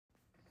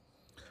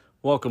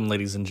Welcome,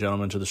 ladies and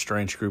gentlemen, to the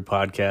Strange Crew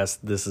podcast.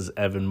 This is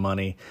Evan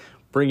Money,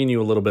 bringing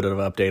you a little bit of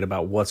an update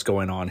about what's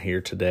going on here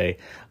today.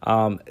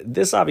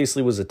 This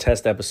obviously was a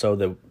test episode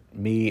that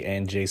me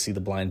and JC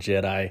the Blind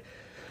Jedi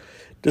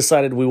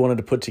decided we wanted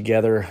to put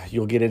together.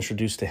 You'll get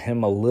introduced to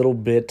him a little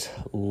bit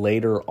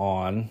later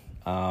on.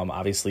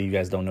 Obviously, you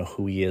guys don't know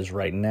who he is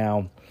right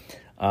now.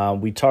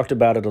 We talked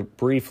about it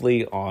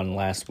briefly on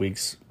last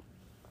week's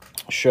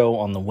show,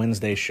 on the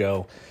Wednesday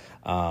show,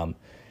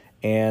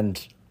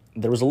 and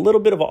there was a little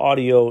bit of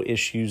audio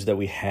issues that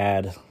we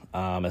had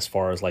as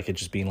far as like it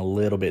just being a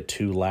little bit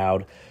too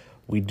loud.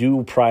 We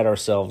do pride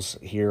ourselves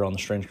here on the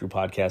Strange Crew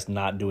podcast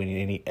not doing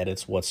any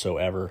edits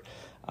whatsoever.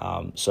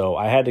 So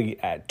I had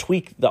to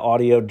tweak the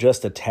audio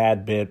just a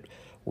tad bit.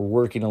 We're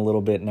working a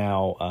little bit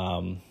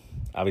now.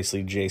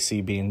 Obviously,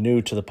 JC being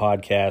new to the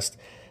podcast,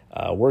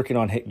 working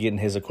on getting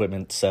his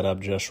equipment set up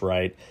just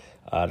right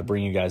to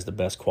bring you guys the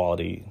best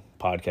quality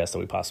podcast that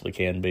we possibly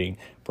can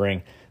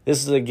bring.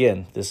 This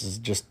is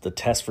just the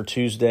test for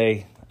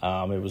Tuesday.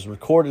 It was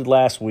recorded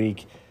last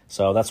week,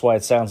 so that's why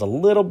it sounds a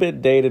little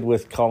bit dated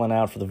with calling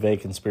out for the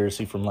vague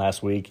conspiracy from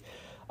last week.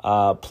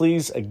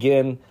 Please,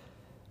 again,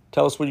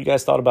 tell us what you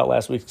guys thought about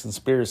last week's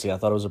conspiracy. I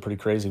thought it was a pretty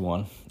crazy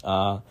one.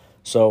 I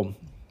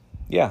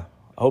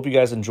hope you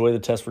guys enjoy the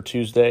test for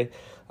Tuesday,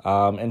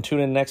 and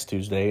tune in next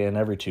Tuesday and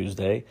every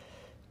Tuesday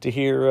to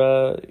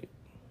hear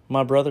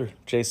my brother,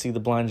 JC the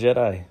Blind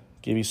Jedi,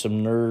 give you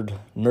some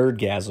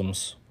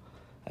nerdgasms,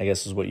 I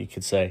guess is what you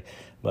could say.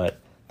 But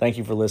thank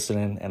you for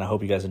listening, and I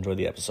hope you guys enjoy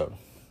the episode.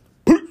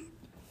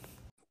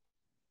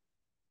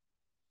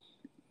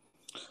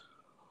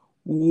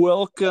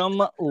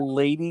 Welcome,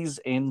 ladies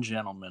and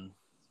gentlemen,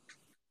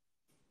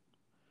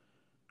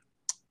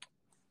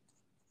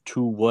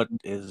 to what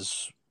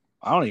is,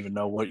 I don't even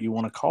know what you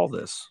want to call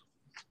this.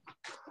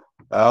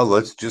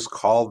 Let's just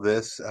call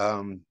this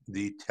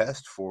the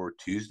test for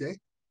Tuesday.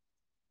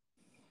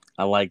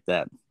 I like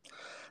that.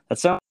 That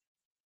sounds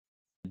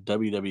like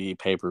WWE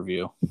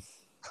pay-per-view.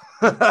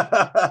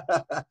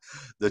 The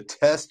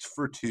test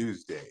for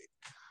Tuesday.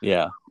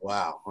 Yeah.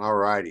 Wow. All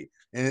righty.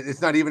 And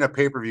it's not even a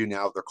pay-per-view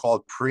now. They're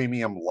called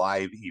premium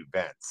live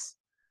events.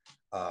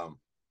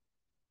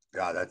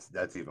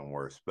 That's even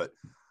worse. But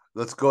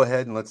let's go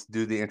ahead and let's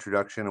do the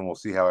introduction, and we'll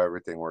see how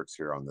everything works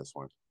here on this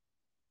one.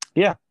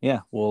 Yeah.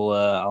 Well,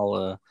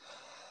 I'll.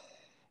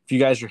 If you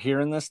guys are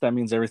hearing this, that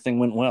means everything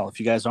went well. If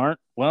you guys aren't,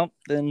 well,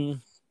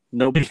 then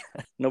nobody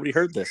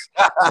heard this.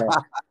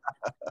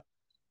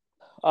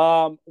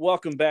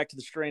 Welcome back to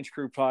the Strange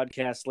Crew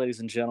podcast, ladies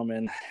and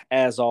gentlemen.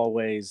 As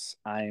always,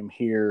 I am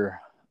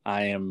here.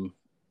 I am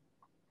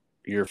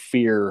your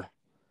fear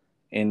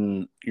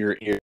in your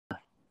ear,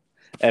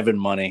 Evan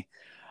Money.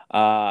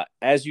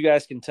 As you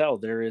guys can tell,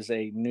 there is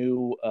a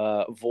new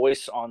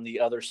voice on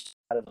the other side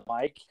of the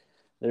mic.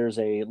 There's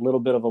a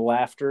little bit of a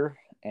laughter,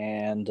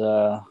 and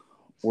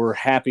we're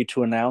happy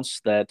to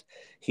announce that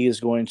he is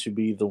going to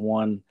be the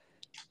one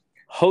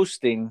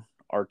hosting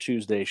our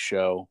Tuesday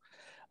show.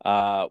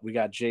 We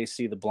got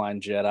JC the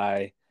Blind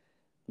Jedi,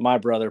 my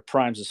brother,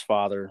 Primes'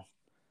 father.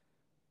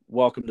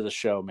 Welcome to the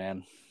show,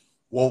 man.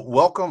 Well,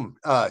 welcome,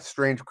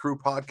 Strange Crew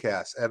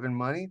podcast, Evan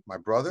Money, my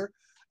brother,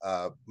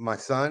 my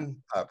son,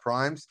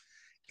 Primes,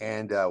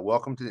 and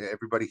welcome to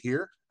everybody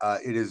here.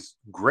 It is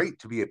great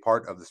to be a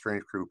part of the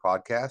Strange Crew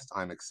podcast.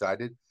 I'm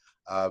excited.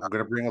 I'm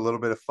going to bring a little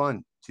bit of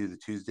fun to the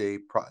Tuesday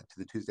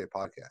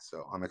podcast,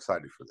 so I'm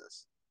excited for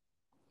this.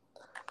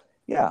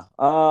 Yeah.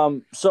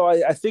 So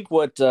I think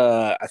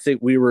I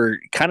think we were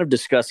kind of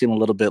discussing a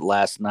little bit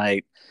last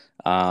night,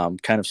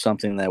 kind of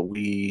something that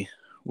we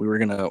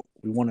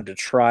wanted to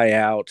try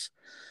out.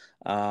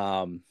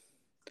 Where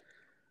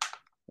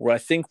I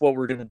think what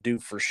we're gonna do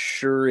for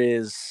sure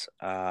is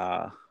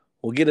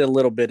we'll get a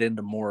little bit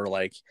into more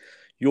like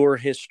your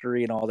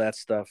history and all that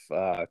stuff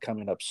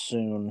coming up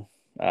soon.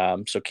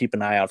 So keep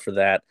an eye out for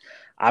that.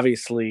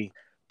 Obviously,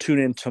 tune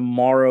in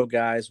tomorrow,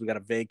 guys. We got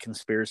a vague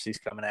conspiracies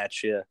coming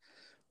at you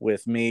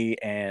with me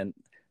and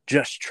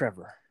just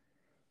Trevor.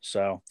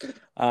 So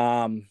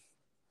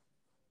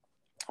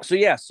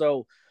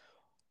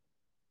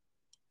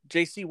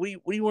JC, what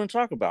do you want to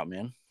talk about,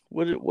 man?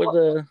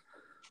 Well,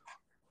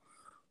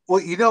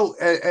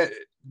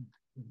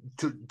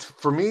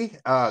 for me,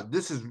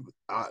 this is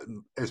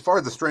as far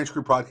as the Strange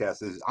Crew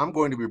podcast is. I'm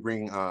going to be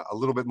bringing a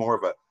little bit more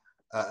of a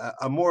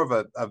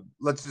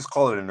let's just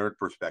call it a nerd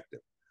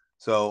perspective.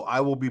 So I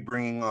will be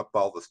bringing up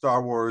all the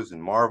Star Wars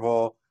and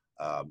Marvel,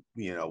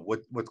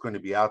 what's going to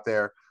be out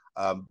there,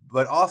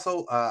 but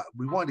also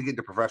we wanted to get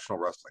into professional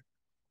wrestling,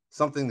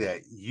 something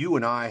that you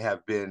and I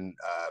have been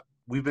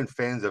we've been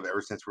fans of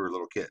ever since we were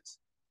little kids.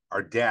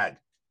 Our dad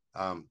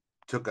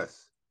took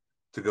us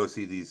to go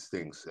see these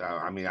things.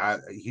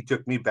 He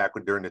took me back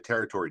during the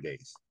territory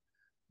days,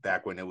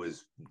 back when it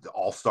was the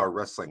All-Star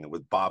Wrestling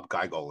with Bob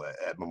Geigel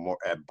at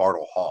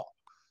Bartle Hall.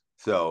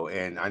 So,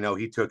 and I know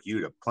he took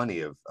you to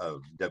plenty of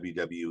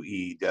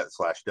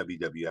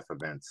WWE/WWF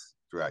events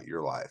throughout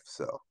your life.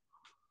 So,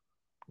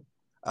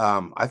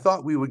 I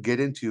thought we would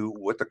get into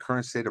what the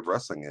current state of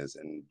wrestling is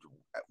and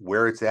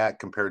where it's at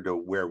compared to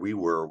where we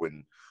were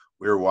when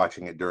we were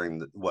watching it during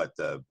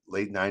the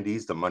late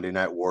 90s, the Monday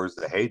Night Wars,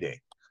 the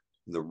heyday,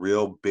 the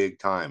real big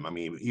time. I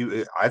mean,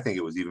 I think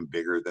it was even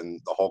bigger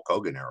than the Hulk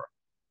Hogan era.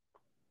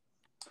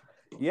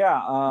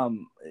 Yeah,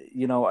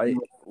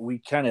 we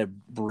kind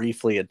of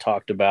briefly had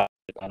talked about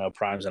it. I know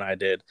Primes and I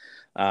did,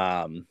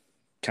 kind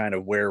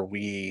of where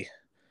we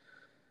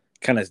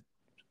kind of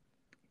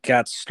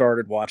got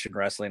started watching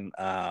wrestling.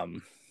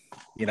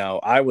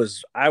 I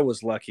was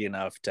lucky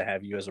enough to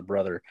have you as a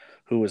brother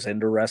who was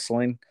into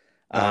wrestling.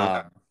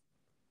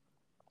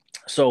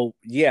 So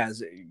yeah,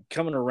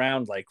 coming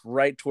around like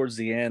right towards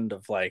the end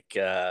of like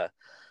the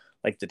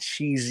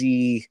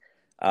cheesy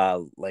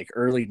like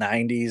early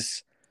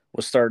 90s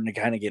was starting to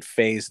kind of get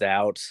phased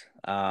out.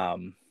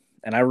 And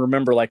I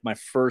remember like my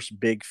first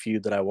big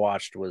feud that I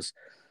watched was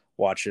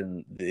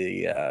watching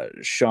the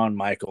Shawn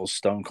Michaels,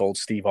 Stone Cold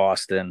Steve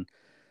Austin,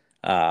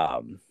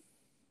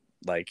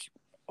 like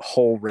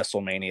whole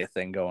WrestleMania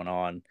thing going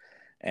on,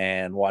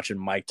 and watching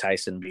Mike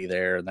Tyson be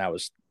there, and that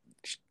was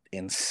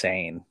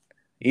insane.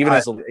 Even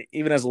as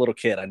a little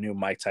kid, I knew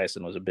Mike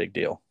Tyson was a big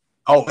deal.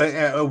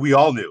 Oh, we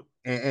all knew,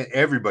 and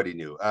everybody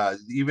knew.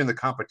 Even the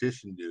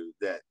competition knew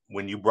that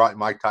when you brought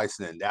Mike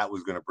Tyson in, that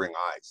was going to bring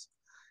eyes,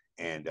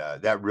 and to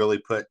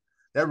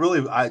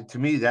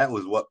me, that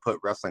was what put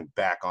wrestling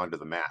back onto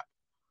the map.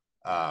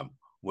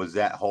 Was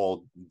that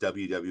whole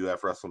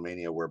WWF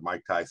WrestleMania where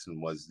Mike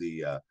Tyson was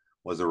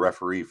a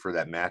referee for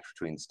that match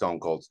between Stone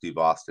Cold Steve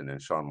Austin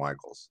and Shawn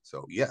Michaels.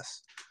 So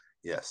yes,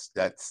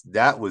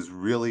 that was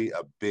really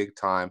a big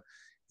time,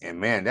 and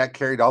man, that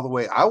carried all the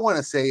way. I want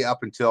to say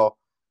up until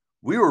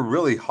we were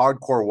really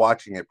hardcore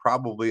watching it,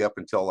 probably up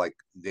until like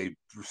they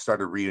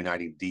started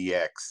reuniting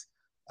DX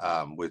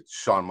with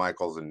Shawn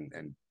Michaels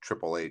and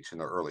Triple H in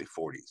the early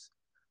 40s.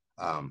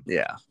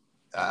 Yeah,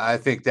 I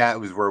think that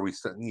was where we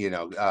started,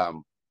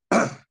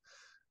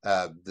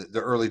 the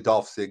early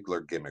Dolph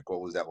Ziggler gimmick.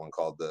 What was that one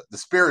called? The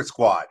Spirit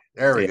Squad.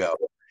 There we go.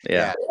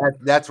 Yeah.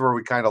 That's where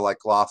we kind of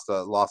like lost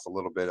a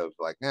little bit of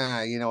like,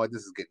 you know what,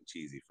 this is getting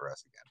cheesy for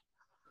us again.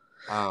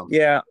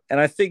 Yeah, and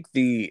I think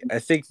the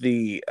thing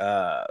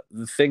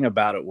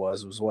about it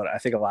was what I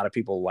think a lot of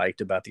people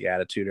liked about the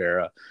Attitude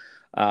Era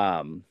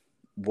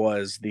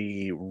was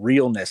the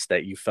realness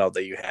that you felt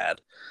that you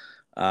had.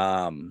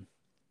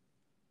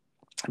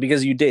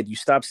 Because you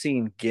stopped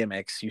seeing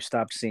gimmicks, you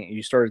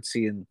started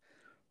seeing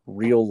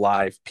real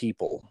live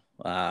people.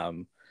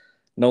 No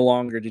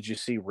longer did you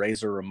see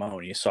Razor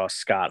Ramon, you saw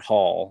Scott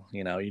Hall.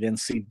 You didn't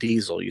see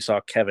Diesel, you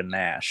saw Kevin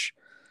Nash.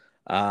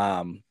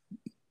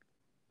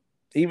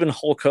 Even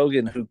Hulk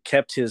Hogan, who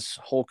kept his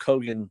Hulk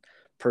Hogan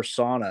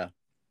persona,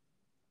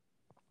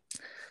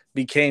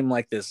 became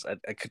like this a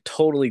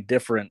totally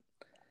different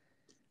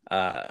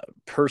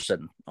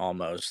person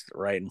almost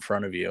right in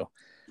front of you.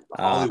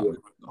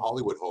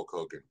 Hollywood Hulk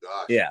Hogan.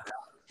 Gosh, yeah,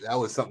 that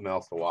was something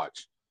else to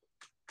watch.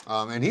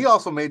 And he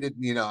also made it.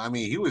 I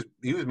mean, he was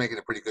making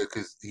it pretty good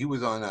because he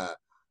was on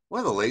one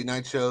of the late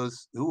night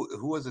shows.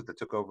 Who was it that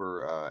took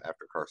over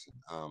after Carson?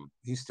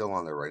 He's still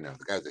on there right now.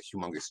 The guy with a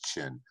humongous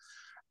chin.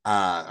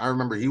 I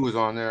remember he was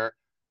on there.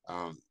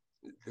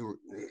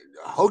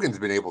 Hogan's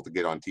been able to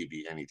get on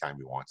TV anytime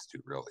he wants to,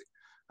 really.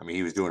 I mean,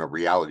 he was doing a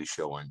reality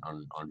show on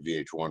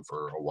VH1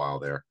 for a while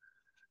there.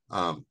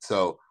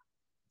 So,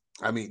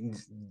 I mean,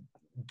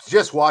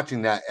 just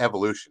watching that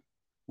evolution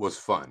was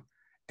fun.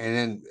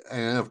 And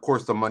then of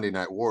course the Monday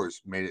Night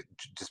Wars made it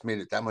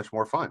that much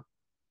more fun.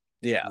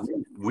 Yeah.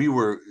 We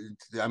were,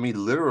 I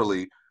mean,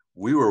 literally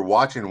we were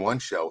watching one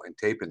show and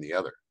taping the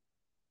other.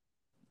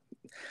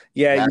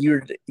 Yeah,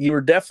 you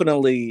were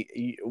definitely,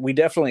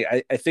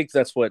 I think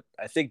that's what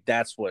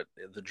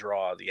the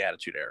draw of the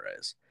Attitude Era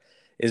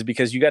is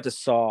because you got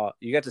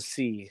to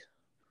see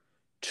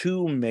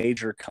two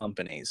major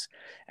companies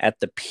at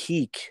the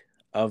peak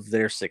of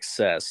their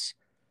success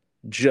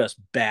just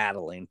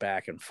battling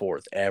back and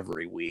forth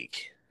every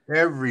week.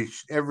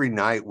 Every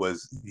night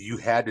you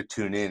had to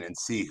tune in and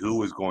see who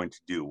was going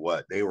to do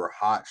what. They were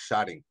hot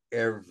shotting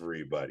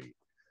everybody.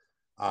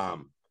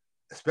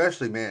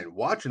 Especially, man,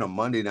 watching a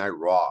Monday Night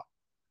Raw,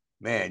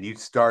 man, you'd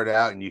start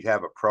out and you'd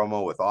have a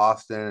promo with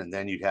Austin, and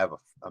then you'd have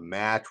a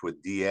match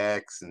with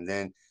DX, and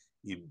then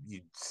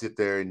you'd sit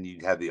there and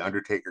you'd have the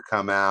Undertaker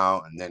come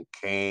out, and then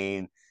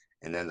Kane,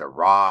 and then The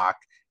Rock,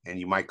 and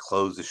you might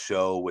close the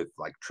show with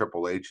like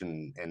Triple H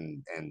and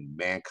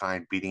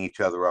Mankind beating each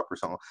other up or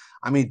something.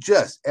 I mean,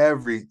 just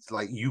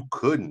you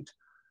couldn't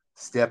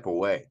step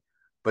away.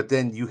 But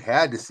then you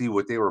had to see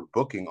what they were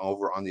booking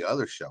over on the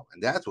other show,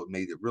 and that's what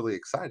made it really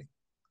exciting.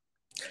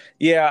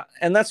 Yeah,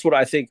 and that's what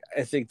I think.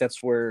 I think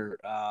that's where,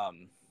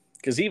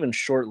 because even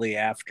shortly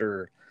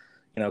after,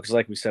 because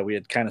like we said, we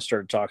had kind of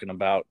started talking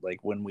about like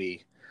when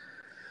we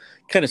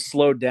kind of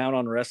slowed down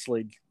on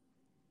wrestling.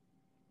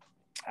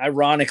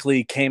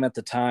 Ironically, came at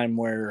the time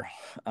where,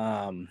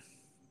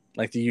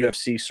 like the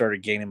UFC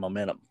started gaining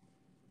momentum.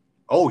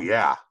 Oh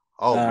yeah.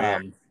 Oh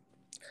man.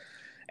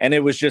 And it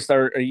was just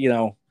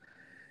you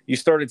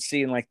started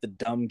seeing like the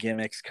dumb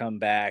gimmicks come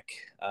back.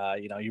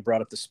 You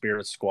brought up the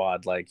Spirit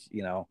Squad, like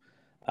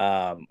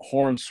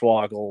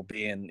Hornswoggle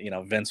being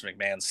Vince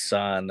McMahon's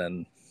son,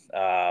 and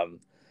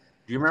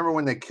Do you remember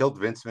when they killed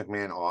Vince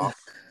McMahon off?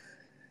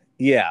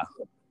 Yeah.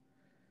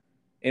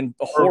 In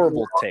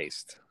horrible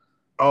taste.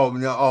 Oh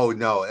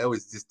no, it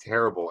was just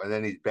terrible. And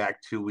then he's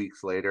back 2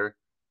 weeks later.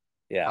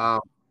 Yeah.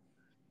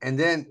 And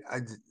then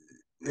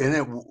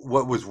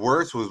what was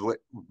worse was what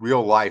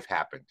real life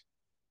happened.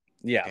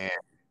 Yeah. And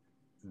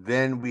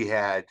then we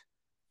had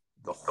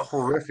the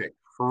horrific,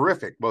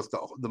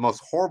 the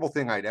most horrible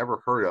thing I'd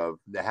ever heard of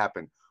that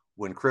happened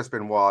when Chris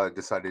Benoit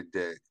decided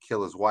to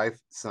kill his wife,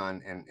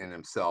 son, and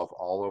himself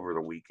all over the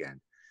weekend.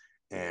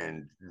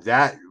 And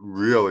that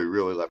really,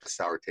 really left a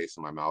sour taste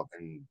in my mouth.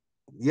 And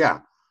yeah,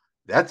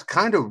 that's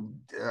kind of,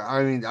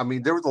 I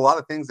mean, there was a lot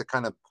of things that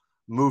kind of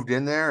moved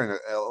in there. And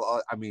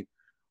I mean,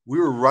 we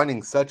were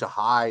running such a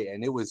high,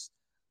 and it was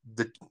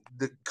the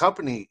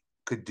company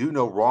could do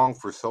no wrong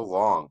for so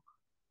long.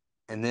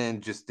 And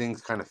then just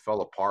things kind of fell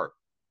apart.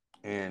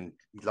 And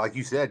like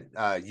you said,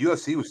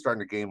 UFC was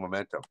starting to gain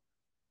momentum.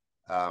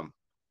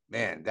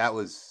 Man, that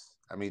was,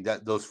 I mean,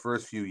 that those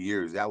first few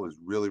years, that was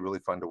really, really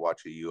fun to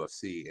watch a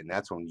UFC. And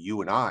that's when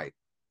you and I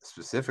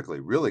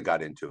specifically really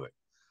got into it.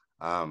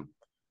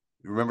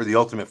 Remember the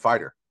Ultimate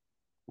Fighter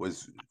the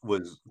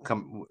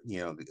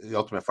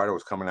Ultimate Fighter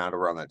was coming out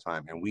around that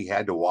time, and we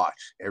had to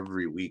watch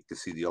every week to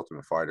see the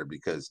Ultimate Fighter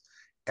because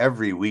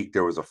every week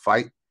there was a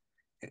fight,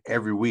 and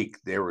every week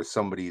there was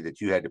somebody that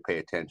you had to pay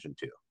attention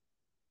to.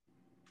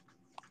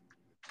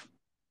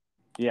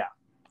 Yeah.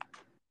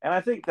 And I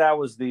think that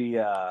was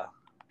the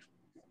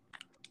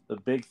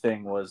big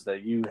thing was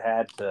that you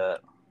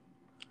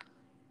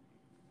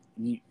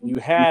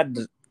had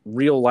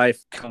real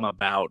life come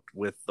about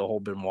with the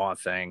whole Benoit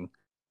thing.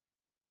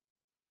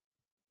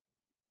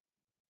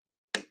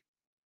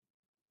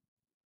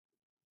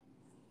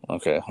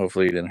 Okay,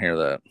 hopefully you didn't hear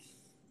that.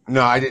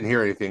 No, I didn't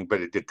hear anything,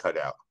 but it did cut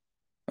out.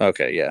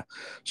 Okay, yeah.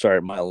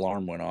 Sorry, my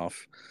alarm went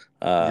off.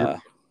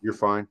 You're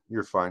fine.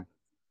 You're fine.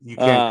 You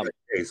can't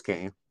case,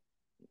 can't you?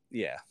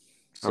 Yeah.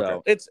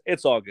 So okay.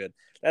 It's all good.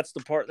 That's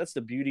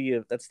the beauty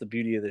of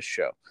this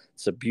show.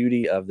 It's the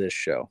beauty of this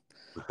show.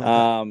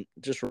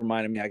 Just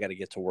reminded me I got to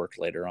get to work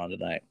later on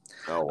tonight.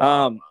 Oh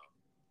wow.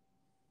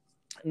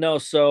 No,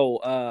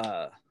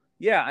 so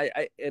yeah,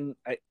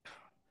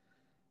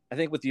 I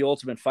think with the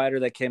Ultimate Fighter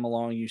that came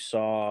along, you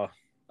saw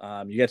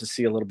you got to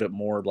see a little bit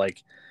more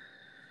like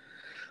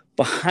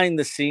behind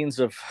the scenes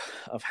of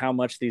how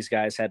much these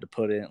guys had to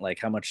put in, like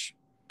how much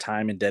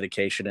time and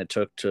dedication it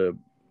took to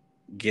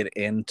get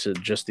into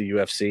just the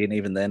UFC, and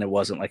even then it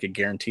wasn't like a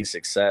guaranteed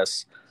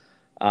success.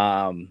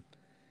 And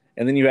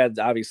then you had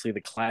obviously the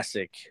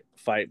classic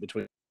fight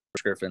between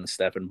Griffin and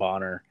Stephan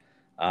Bonnar.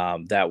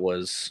 That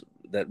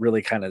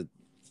really kind of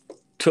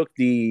took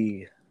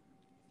the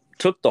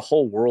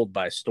whole world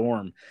by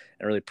storm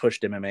and really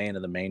pushed MMA into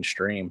the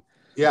mainstream.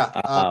 Yeah,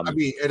 I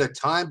mean, at a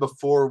time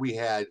before we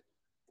had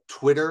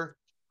Twitter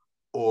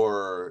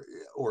or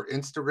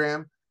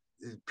Instagram,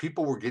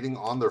 people were getting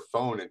on their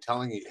phone and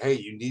telling you, "Hey,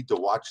 you need to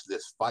watch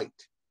this fight."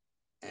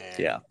 And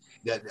yeah,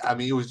 that, I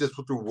mean, it was just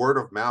through word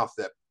of mouth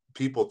that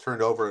people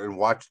turned over and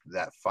watched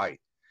that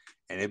fight,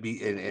 and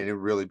it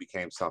really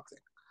became something.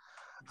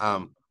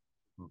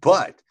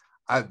 But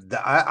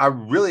I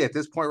really, at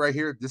this point right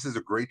here, this is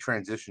a great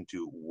transition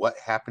to what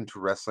happened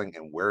to wrestling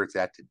and where it's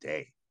at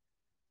today.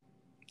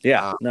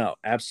 Yeah, no,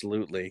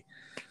 absolutely.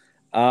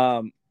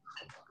 And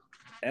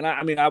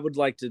I mean, I would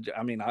like to.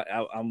 I mean,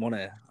 I want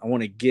to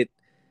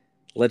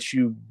let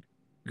you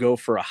go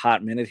for a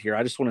hot minute here.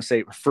 I just want to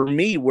say, for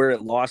me, where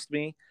it lost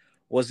me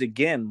was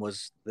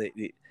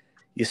that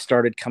you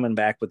started coming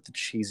back with the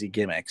cheesy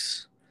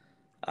gimmicks.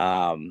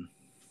 You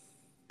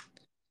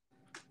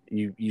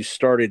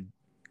started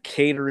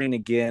catering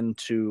again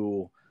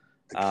to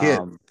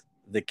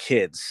the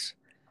kids,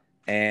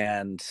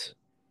 and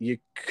you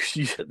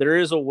there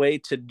is a way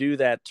to do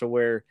that to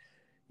where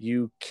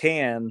you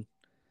can,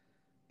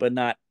 but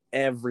not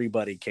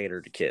everybody cater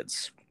to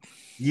kids.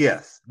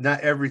 Yes, not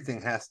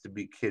everything has to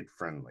be kid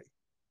friendly.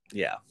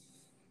 Yeah.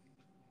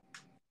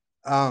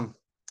 So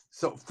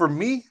for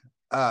me,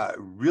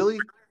 really,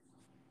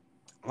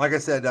 like I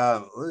said,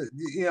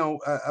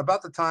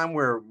 about the time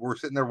where we're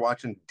sitting there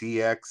watching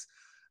DX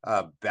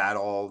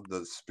battle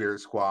the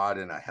Spirit Squad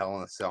in a Hell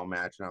in a Cell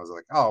match, and I was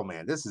like, oh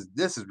man, this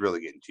is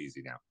really getting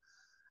cheesy now,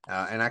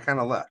 and I kind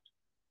of left.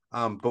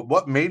 But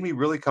what made me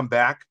really come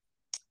back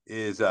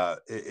is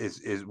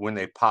when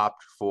they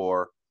popped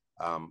for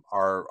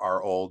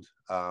our old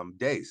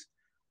days,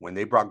 when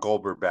they brought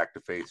Goldberg back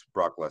to face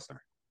Brock Lesnar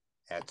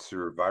at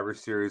Survivor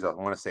Series. I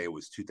want to say it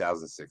was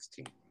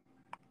 2016,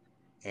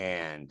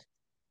 and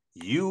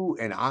you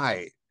and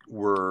I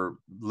were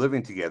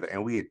living together,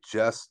 and we had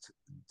just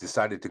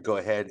decided to go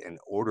ahead and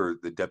order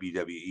the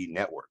WWE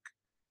Network,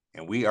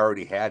 and we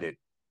already had it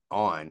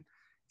on,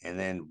 and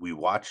then we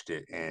watched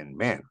it, and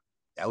man,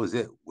 that was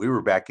it. We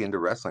were back into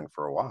wrestling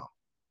for a while.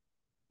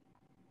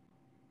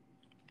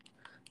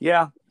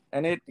 Yeah,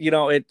 and it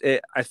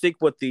I think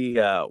what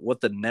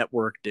the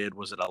network did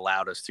was it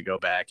allowed us to go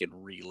back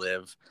and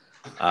relive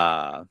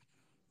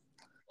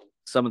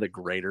some of the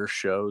greater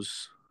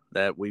shows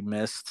that we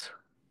missed.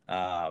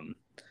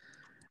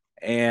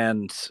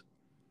 And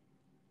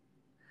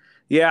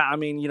Yeah, I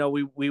mean,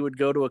 we would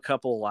go to a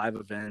couple of live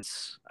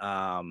events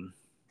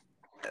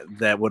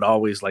that would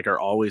always are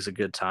always a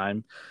good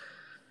time.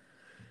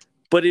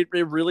 But it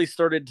really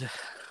started,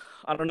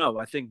 I don't know,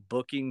 I think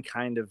booking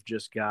kind of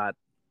just got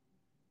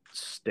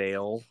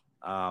stale.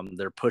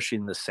 They're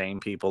pushing the same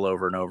people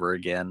over and over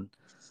again.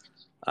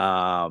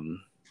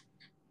 Um,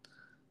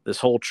 this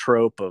whole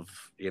trope of,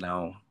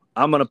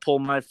 I'm going to pull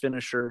my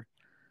finisher.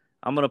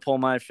 I'm going to pull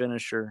my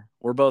finisher.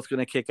 We're both going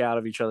to kick out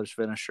of each other's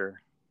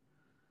finisher.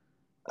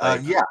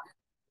 Yeah,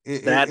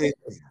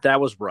 that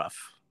was rough.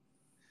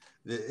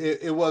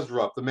 It was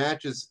rough. The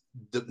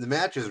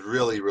matches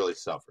really, really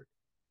suffered.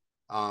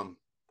 And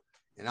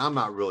I'm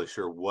not really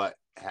sure what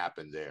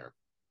happened there.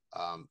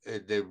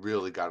 They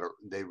really got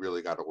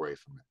away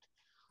from it.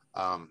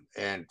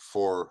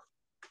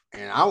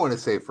 And I want to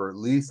say for at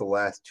least the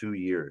last 2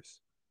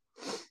 years.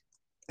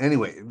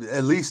 Anyway,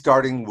 at least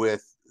starting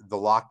with the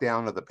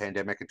lockdown of the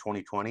pandemic in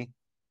 2020,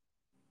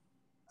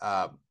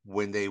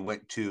 when they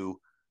went to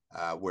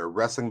where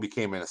wrestling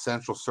became an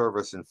essential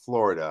service in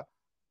Florida,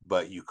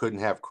 but you couldn't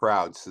have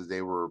crowds, so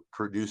they were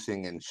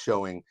producing and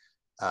showing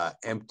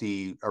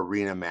empty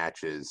arena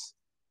matches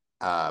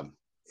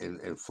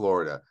in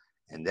Florida.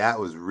 And that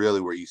was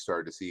really where you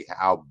started to see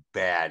how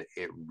bad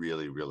it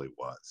really, really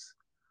was.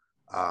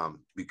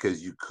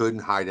 Because you couldn't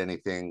hide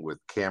anything with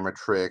camera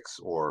tricks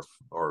or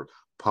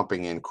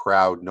pumping in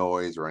crowd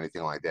noise or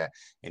anything like that.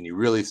 And you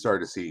really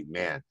started to see,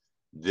 man,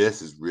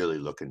 this is really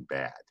looking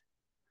bad.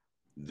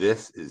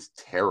 This is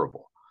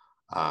terrible.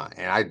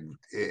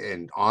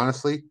 And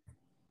honestly,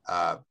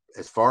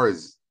 as far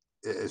as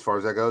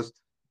that goes,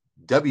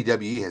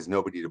 WWE has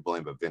nobody to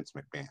blame but Vince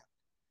McMahon.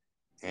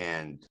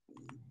 And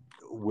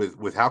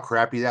with how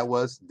crappy that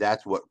was,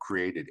 that's what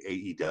created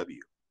AEW,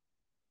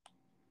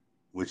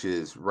 which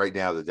is right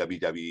now the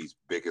WWE's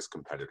biggest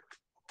competitor.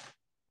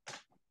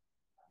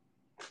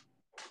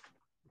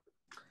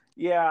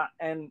 Yeah,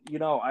 and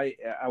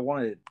I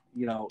wanted,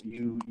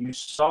 you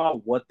saw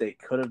what they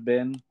could have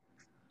been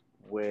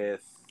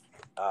with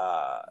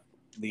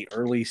the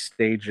early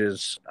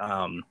stages.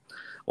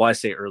 Well, I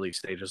say early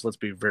stages. Let's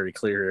be very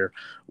clear here.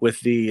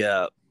 With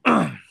the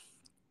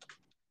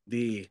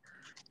the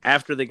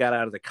after they got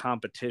out of the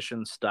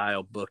competition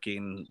style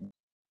booking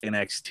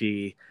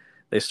NXT,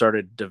 they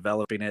started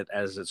developing it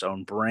as its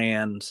own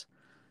brand.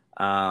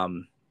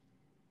 And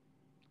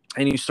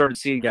you started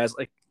seeing guys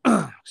like,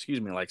 excuse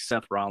me, like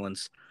Seth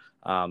Rollins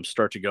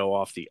start to go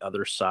off the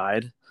other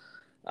side.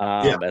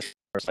 Yeah. As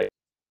far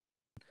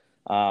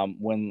as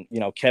when,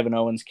 Kevin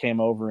Owens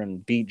came over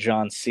and beat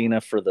John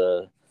Cena for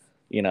the,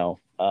 was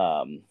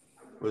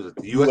it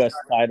the US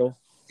title?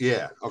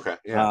 Yeah. Okay.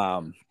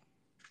 Yeah.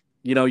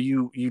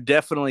 You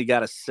definitely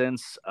got a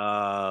sense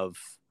of,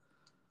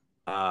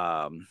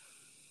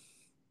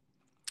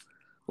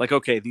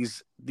 okay,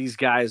 these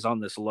guys on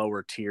this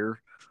lower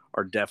tier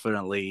are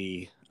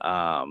definitely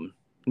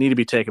need to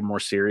be taken more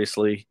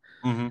seriously.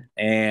 Mm-hmm.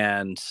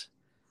 And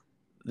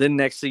then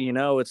next thing you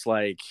know, it's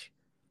like,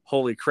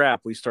 holy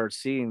crap, we start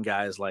seeing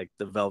guys like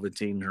the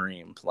Velveteen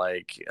Dream,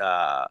 like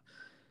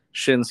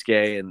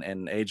Shinsuke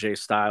and AJ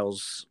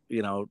Styles,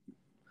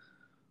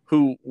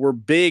 who were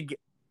big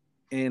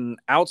in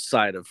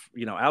outside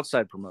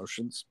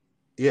promotions.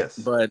 Yes.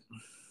 But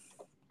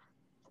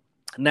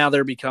now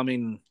they're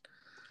becoming,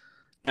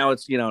 now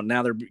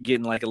they're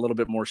getting like a little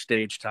bit more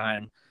stage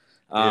time.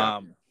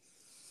 Yeah.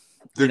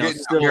 They're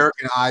getting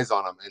American eyes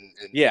on them, and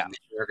the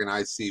American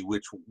eyes see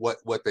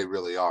what they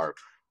really are.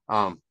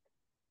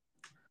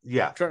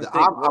 Yeah, go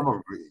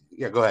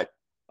ahead.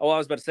 Oh, I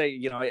was about to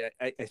say,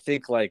 I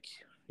think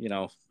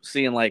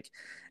seeing like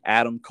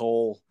Adam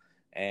Cole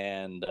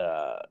and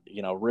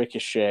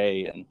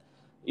Ricochet, and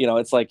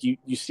it's like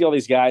you see all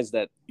these guys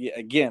that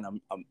again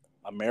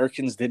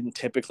Americans didn't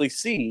typically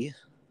see,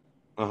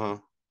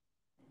 and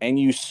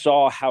you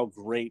saw how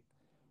great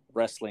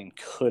wrestling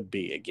could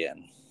be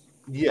again.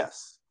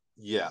 Yes.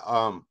 Yeah.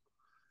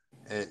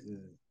 And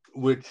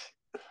which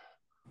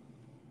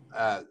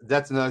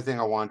that's another thing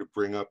I wanted to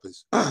bring up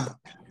is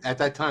at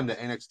that time the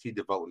NXT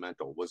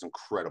developmental was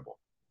incredible.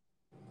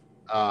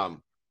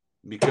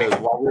 Because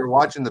while we were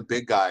watching the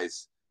big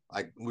guys,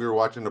 like we were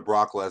watching the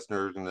Brock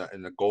Lesnar's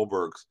and the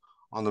Goldbergs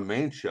on the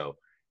main show,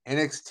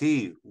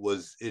 NXT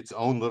was its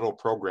own little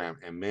program,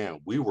 and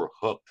man, we were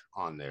hooked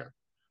on there.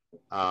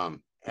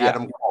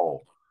 Adam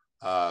Cole,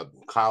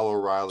 Kyle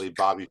O'Reilly,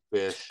 Bobby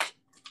Fish.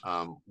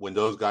 When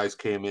those guys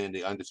came in,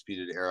 the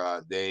Undisputed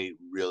Era, they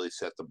really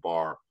set the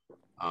bar.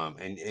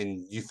 And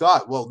you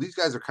thought, well, these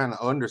guys are kind of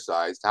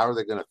undersized. How are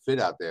they going to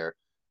fit out there?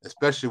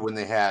 Especially when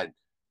they had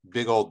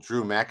big old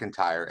Drew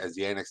McIntyre as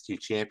the NXT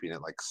champion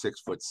at like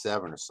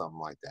 6'7" or something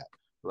like that.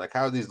 Like,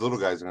 how are these little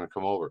guys going to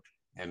come over?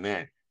 And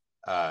man,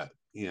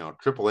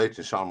 Triple H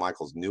and Shawn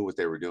Michaels knew what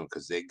they were doing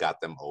because they got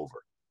them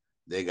over.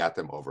 They got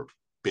them over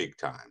big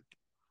time.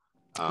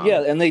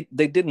 And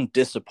they didn't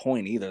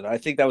disappoint either. I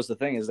think that was the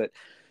thing, is that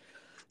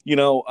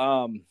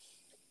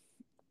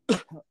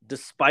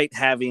despite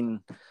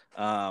having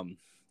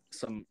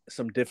some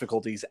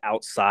difficulties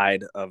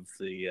outside of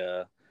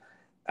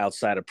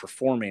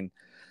performing,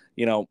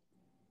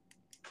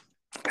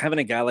 having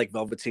a guy like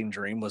Velveteen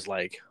Dream was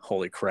like,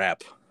 holy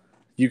crap.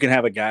 You can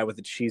have a guy with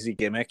a cheesy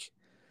gimmick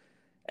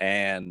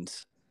and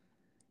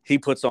he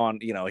puts on a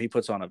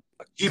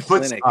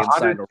clinic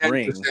inside the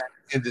ring.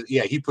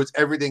 He puts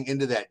everything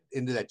into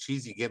that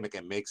cheesy gimmick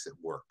and makes it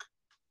work.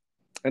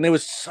 And it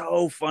was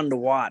so fun to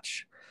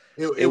watch.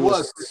 It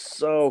was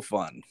so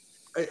fun.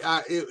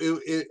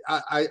 It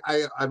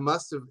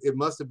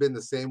must have been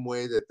the same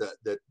way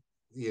that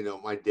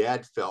my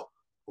dad felt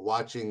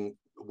watching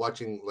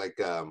like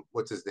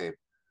what's his name,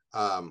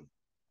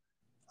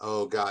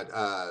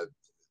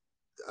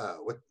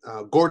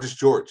 Gorgeous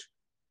George,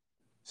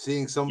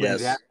 seeing somebody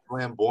that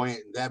flamboyant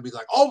and that'd be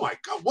like, oh my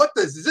god, what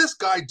is this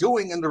guy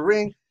doing in the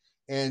ring?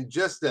 And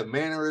just the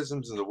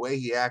mannerisms and the way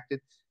he acted,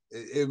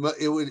 here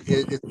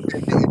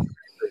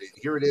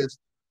it is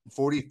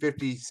 40,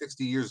 50,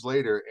 60 years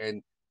later,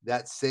 and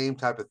that same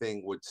type of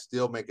thing would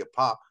still make it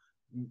pop.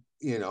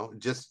 You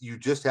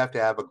just have to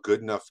have a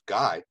good enough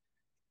guy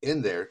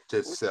in there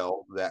to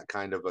sell that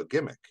kind of a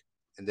gimmick.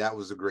 And that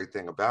was a great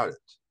thing about it.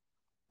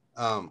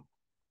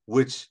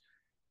 Which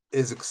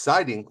is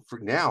exciting for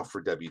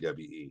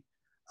WWE.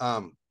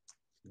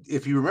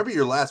 If you remember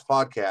your last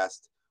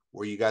podcast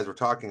where you guys were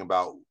talking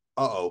about,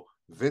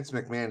 Vince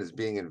McMahon is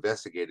being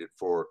investigated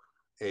for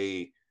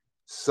a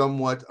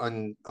somewhat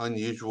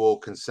unusual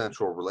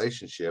consensual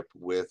relationship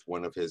with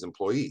one of his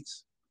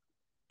employees.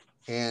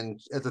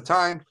 And at the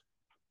time,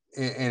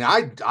 and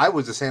I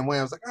was the same way.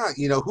 I was like,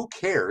 who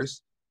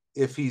cares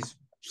if he's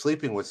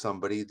sleeping with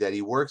somebody that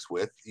he works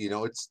with?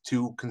 It's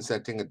two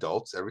consenting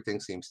adults. Everything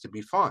seems to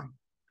be fine.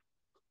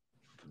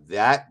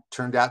 That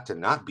turned out to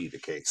not be the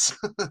case.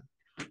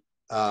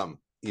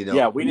 We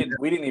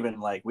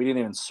didn't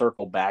even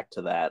circle back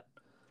to that.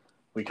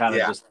 We kind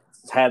of just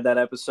had that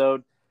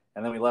episode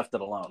and then we left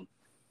it alone.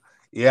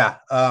 Yeah.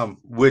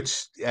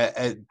 Which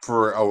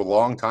for a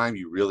long time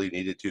you really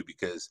needed to,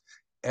 because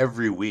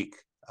every week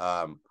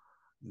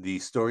the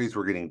stories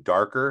were getting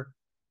darker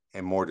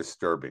and more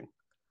disturbing.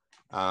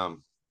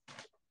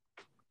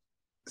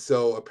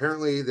 So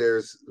apparently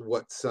there's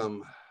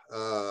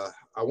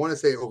I want to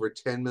say over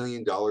 $10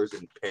 million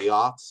in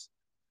payoffs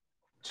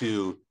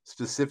to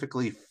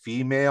specifically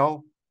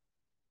female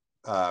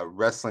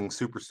wrestling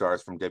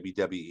superstars from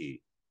WWE,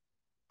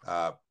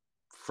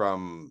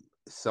 from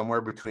somewhere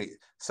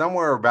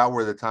about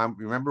where the time.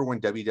 Remember when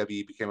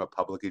WWE became a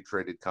publicly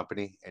traded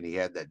company and he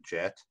had that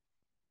jet?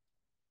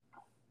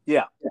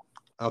 Yeah.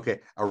 Okay.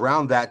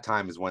 Around that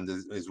time is when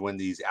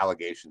these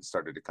allegations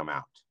started to come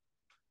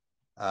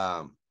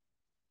out.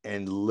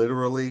 And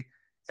literally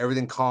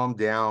everything calmed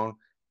down.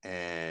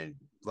 And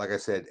like I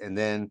said, and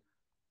then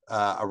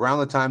around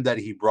the time that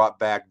he brought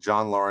back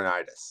John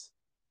Laurinaitis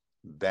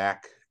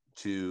back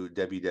to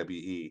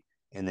WWE,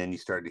 and then you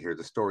started to hear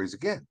the stories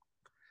again.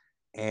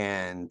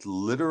 And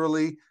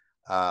literally,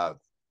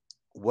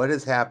 what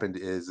has happened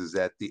is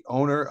that the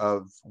owner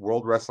of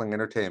World Wrestling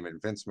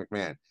Entertainment, Vince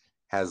McMahon,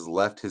 has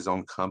left his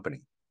own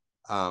company.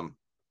 I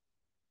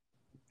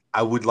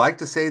would like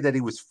to say that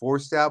he was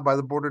forced out by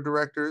the board of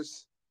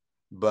directors,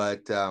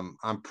 but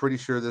I'm pretty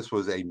sure this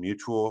was a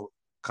mutual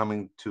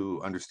coming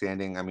to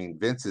understanding. I mean,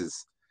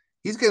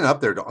 he's getting up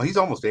there. He's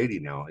almost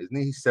 80 now, isn't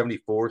he? He's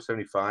 74,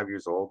 75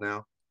 years old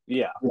now.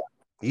 Yeah.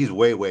 He's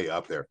way, way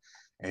up there.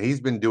 And he's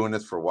been doing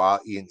this for a while.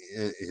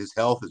 His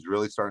health is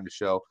really starting to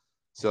show.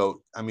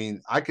 So, I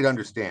mean, I could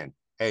understand,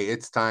 hey,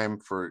 it's time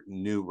for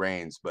new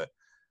reigns, but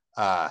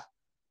why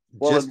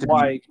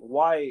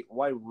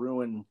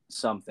ruin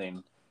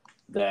something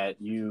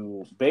that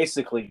you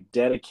basically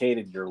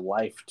dedicated your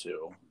life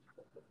to?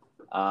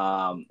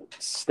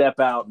 Step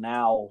out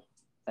now,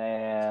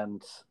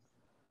 and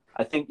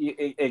I think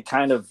it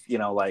kind of,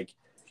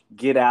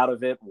 get out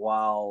of it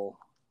while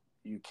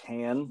you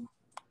can,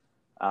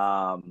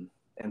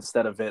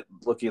 instead of it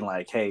looking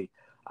like, hey,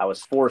 I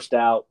was forced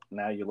out.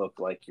 Now you look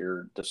like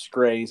you're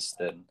disgraced,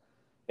 and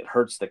it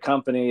hurts the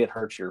company. It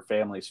hurts your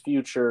family's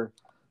future.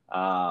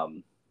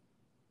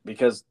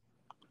 Because,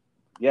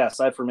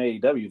 aside from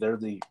AEW, they're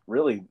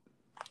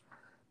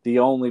the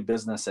only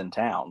business in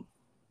town.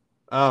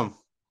 I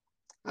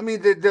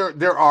mean,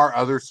 there are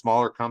other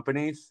smaller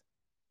companies,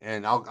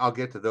 and I'll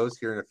get to those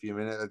here in a few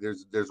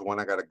minutes. There's one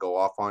I got to go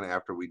off on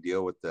after we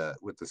deal with the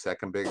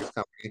second biggest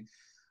company.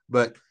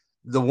 But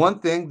the one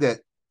thing that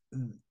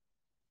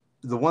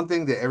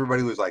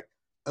everybody was like,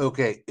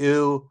 okay,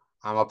 ew,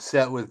 I'm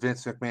upset with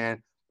Vince McMahon,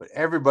 but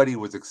everybody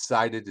was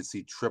excited to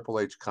see Triple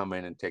H come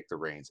in and take the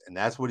reins, and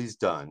that's what he's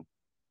done.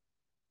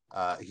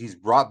 He's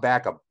brought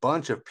back a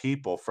bunch of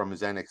people from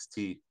his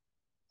NXT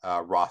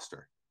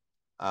roster.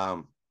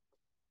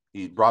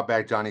 He brought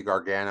back Johnny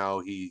Gargano.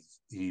 He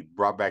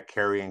brought back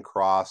Karrion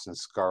Kross and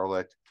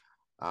Scarlett.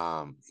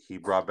 He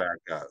brought back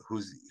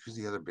who's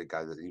the other big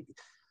guy that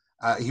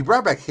he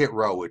brought back Hit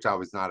Row, which I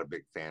was not a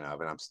big fan of,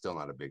 and I'm still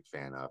not a big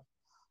fan of.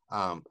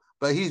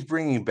 But he's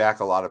bringing back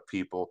a lot of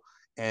people,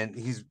 and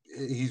he's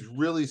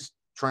really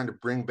trying to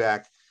bring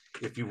back.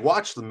 If you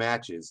watch the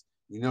matches,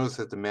 you notice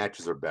that the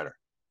matches are better.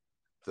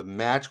 The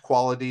match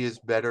quality is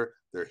better.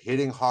 They're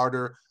hitting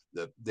harder.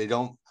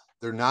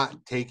 They're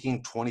not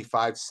taking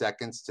 25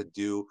 seconds to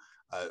do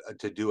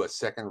to do a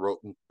second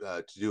rope,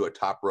 to do a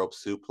top rope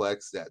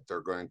suplex that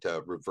they're going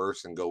to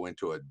reverse and go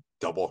into a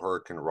double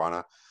Hurricane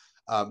Rana.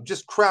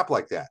 Just crap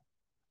like that.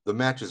 The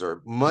matches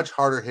are much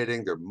harder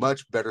hitting. They're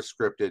much better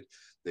scripted.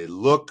 They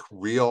look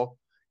real,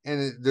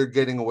 and they're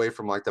getting away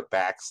from like the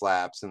back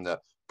slaps and the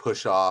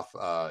push off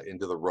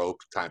into the rope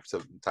type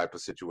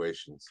of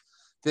situations.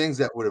 Things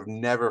that would have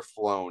never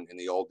flown in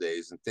the old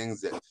days, and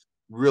things that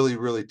really,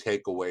 really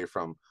take away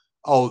from,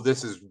 oh,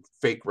 this is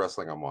fake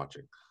wrestling I'm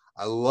watching.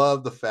 I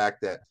love the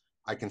fact that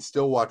I can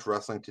still watch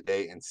wrestling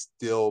today and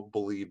still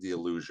believe the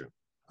illusion.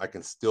 I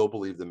can still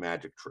believe the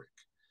magic trick.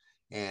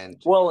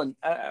 And well, and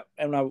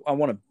I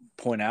want to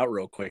point out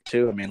real quick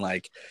too. I mean,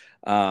 like,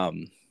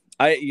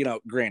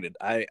 granted,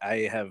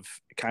 I have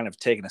kind of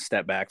taken a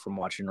step back from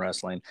watching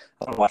wrestling.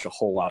 I don't watch a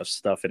whole lot of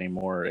stuff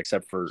anymore,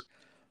 except for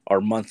our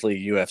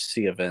monthly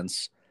UFC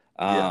events.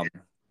 A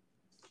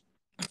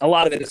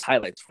lot of it is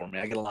highlights for me.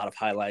 I get a lot of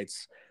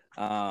highlights,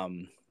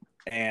 and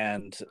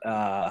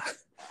I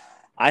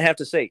have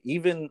to say,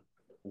 even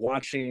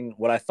watching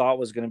what I thought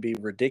was going to be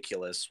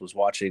ridiculous was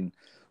watching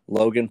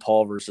Logan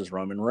Paul versus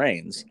Roman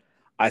Reigns.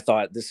 I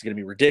thought this is going to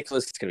be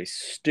ridiculous. It's going to be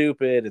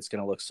stupid. It's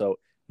going to look so.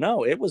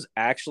 No, it was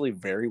actually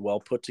very well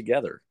put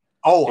together.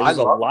 Oh, it was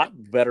a lot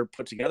better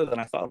put together than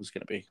I thought it was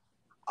going to be.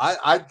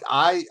 I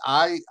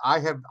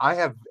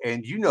have,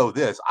 and you know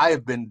this, I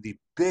have been the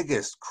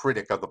biggest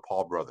critic of the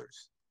Paul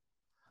brothers.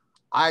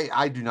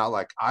 I do not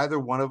like either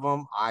one of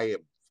them. I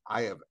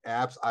am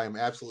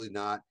absolutely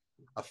not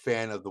a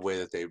fan of the way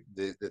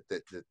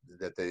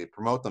that they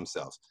promote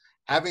themselves.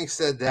 Having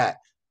said that,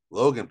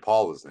 Logan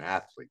Paul was an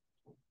athlete.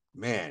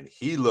 Man,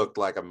 he looked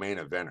like a main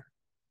eventer.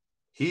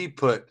 He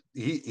put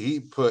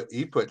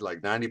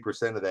like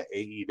 90% of that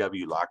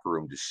AEW locker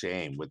room to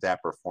shame with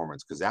that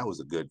performance, because that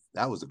was a good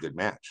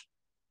match.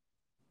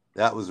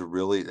 That was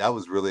really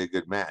a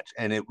good match,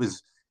 and it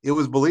was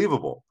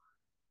believable,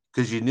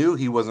 because you knew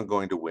he wasn't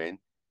going to win.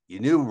 You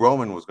knew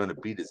Roman was going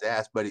to beat his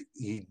ass, but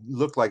he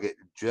looked like it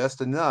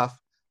just enough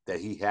that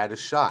he had a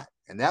shot,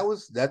 and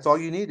that's all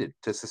you needed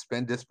to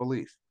suspend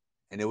disbelief,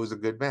 and it was a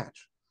good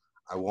match.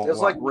 It was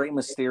like Rey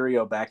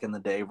Mysterio back in the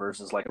day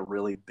versus like a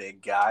really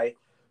big guy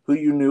who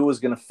you knew was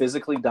going to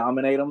physically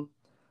dominate him.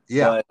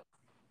 Yeah. But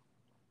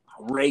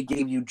Rey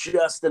gave you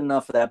just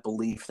enough of that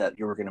belief that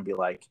you were going to be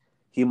like,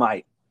 he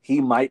might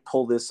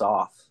pull this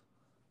off.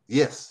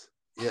 Yes.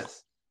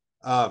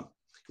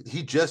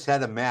 He just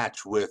had a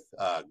match with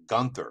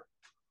Gunther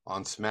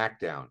on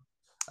SmackDown.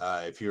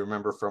 If you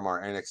remember from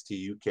our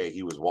NXT UK,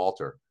 he was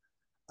Walter.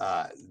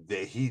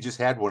 He just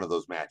had one of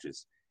those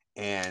matches.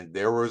 And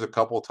there was a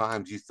couple of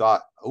times you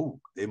thought, oh,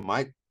 they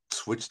might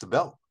switch the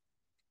belt.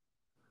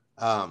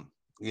 And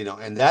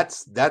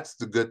that's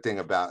the good thing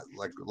about,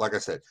 like I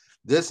said,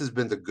 this has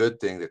been the good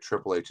thing that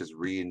Triple H has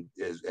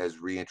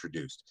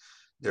reintroduced.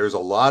 There's a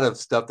lot of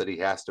stuff that he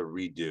has to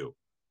redo.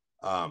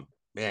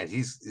 Man,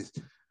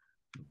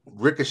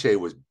 Ricochet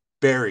was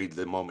buried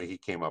the moment he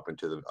came up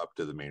to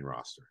the main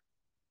roster.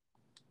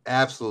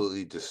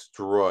 Absolutely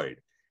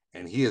destroyed,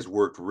 and he has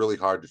worked really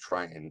hard to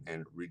try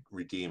and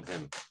redeem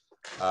him.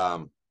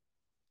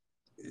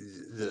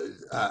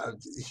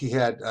 He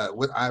had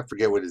I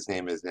forget what his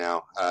name is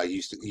now.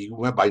 He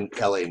went by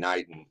LA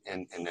Knight,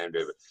 and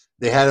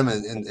they had him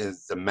in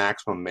the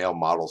Maximum Male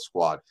Model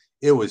Squad.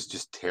 It was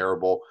just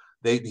terrible.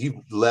 He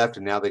left,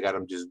 and now they got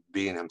him just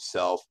being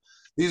himself.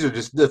 These are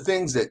just the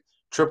things that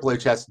Triple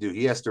H has to do.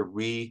 He has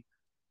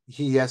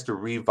to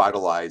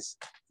revitalize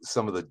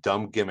some of the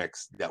dumb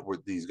gimmicks that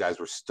these guys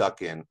were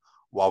stuck in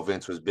while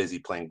Vince was busy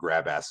playing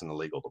grab ass in the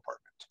legal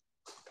department.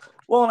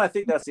 Well, and I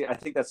think that's the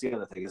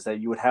other thing, is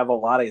that you would have a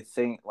lot of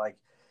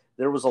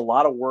there was a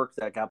lot of work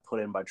that got put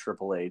in by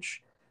Triple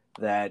H,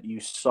 that you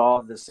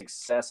saw the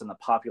success and the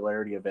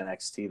popularity of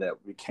NXT that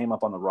came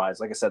up on the rise.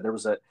 Like I said, there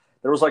was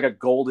like a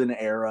golden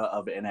era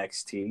of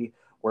NXT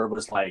where it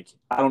was like,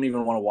 I don't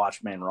even want to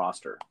watch main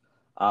roster.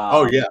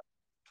 Oh yeah.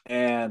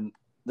 And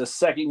the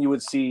second you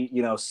would see,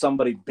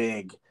 somebody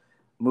big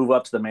move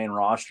up to the main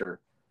roster,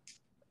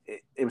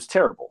 it was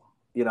terrible.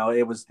 They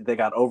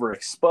got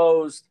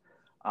overexposed.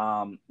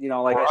 Or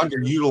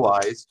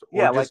underutilized.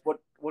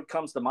 What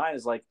comes to mind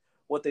is like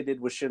what they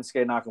did with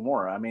Shinsuke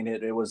Nakamura. I mean,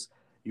 it was,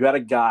 you had a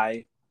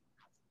guy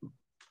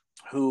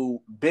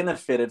who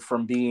benefited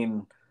from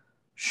being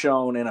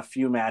shown in a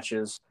few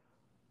matches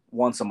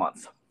once a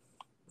month.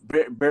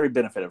 Very, very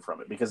benefited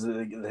from it because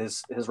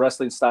his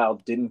wrestling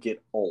style didn't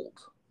get old.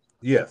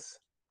 Yes.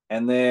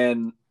 And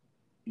then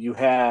you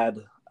had,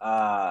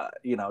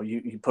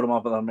 you put him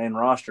up on the main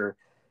roster,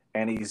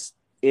 and he's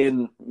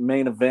in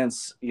main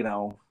events,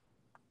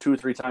 2 or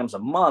 3 times a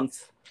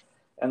month,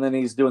 and then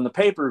he's doing the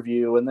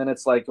pay-per-view, and then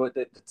it's like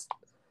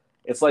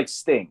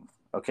Sting.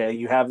 Okay,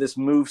 you have this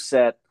move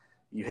set,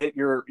 you hit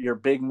your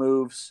big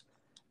moves,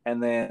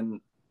 and then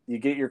you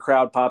get your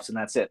crowd pops, and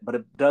that's it. But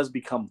it does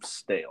become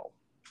stale.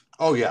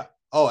 Oh yeah.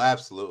 Oh,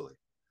 absolutely.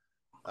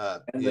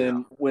 And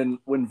then when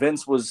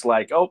Vince was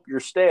like, "Oh, you're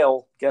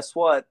stale," guess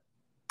what?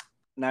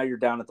 Now you're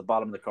down at the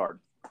bottom of the card.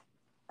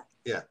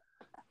 Yeah.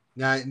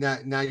 Now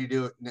you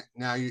do it.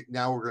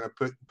 Now we're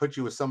gonna put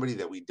you with somebody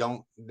that we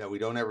don't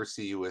ever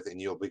see you with,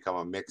 and you'll become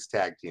a mixed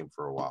tag team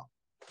for a while.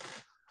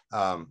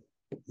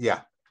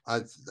 Yeah,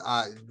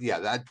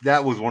 yeah.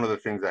 That was one of the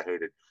things I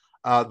hated.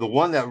 The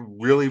one that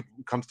really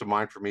comes to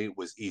mind for me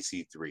was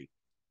EC3.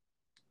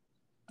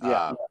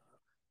 Yeah.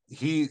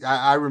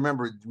 I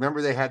remember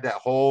they had that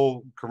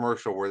whole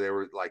commercial where they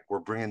were like, we're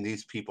bringing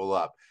these people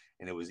up,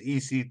 and it was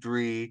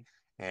EC3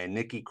 and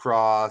Nikki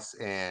Cross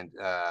and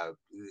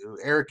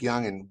Eric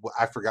Young, and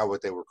I forgot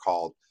what they were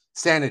called.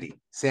 Sanity.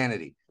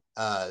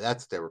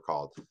 That's what they were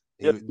called.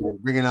 Yep. They were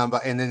bringing on,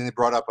 and then they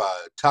brought up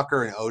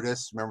Tucker and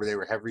Otis. Remember, they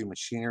were Heavy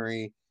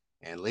Machinery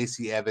and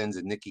Lacey Evans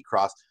and Nikki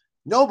Cross.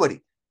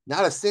 Nobody,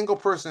 not a single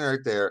person right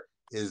there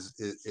was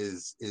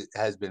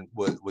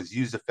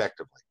used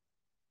effectively.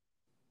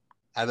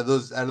 Out of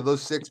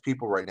those 6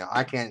 people right now,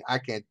 I can't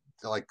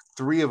like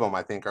 3 of them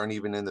I think aren't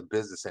even in the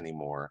business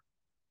anymore.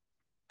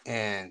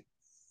 And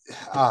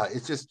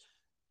it's just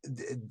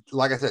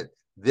like I said,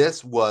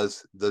 this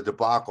was the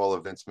debacle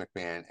of Vince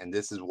McMahon, and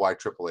this is why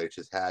Triple H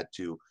has had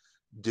to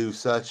do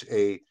such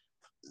a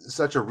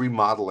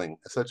remodeling,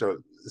 such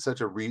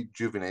a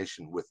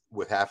rejuvenation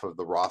with half of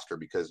the roster,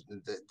 because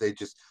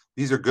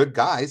these are good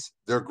guys.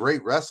 They're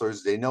great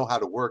wrestlers. They know how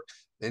to work.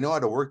 They know how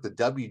to work the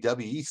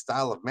WWE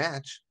style of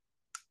match.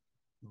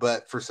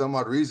 But for some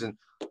odd reason,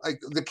 like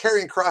the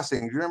Karrion Kross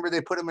thing, you remember they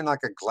put him in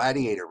like a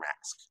gladiator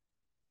mask?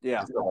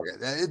 Yeah.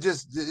 It's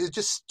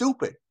just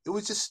stupid. It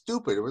was just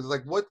stupid. It was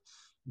like, what,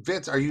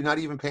 Vince, are you not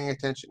even paying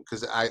attention?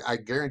 Because I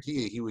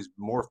guarantee you he was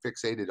more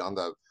fixated on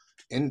the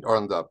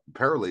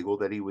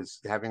paralegal that he was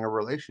having a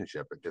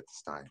relationship at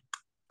this time.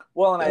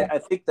 Well, and I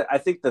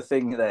think the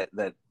thing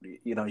that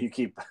you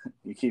keep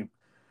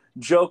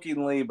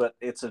jokingly, but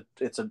it's a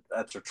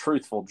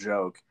truthful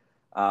joke.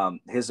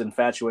 His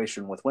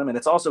infatuation with women.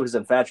 It's also his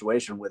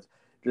infatuation with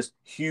just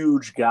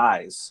huge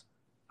guys.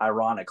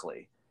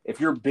 Ironically, if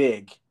you're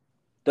big,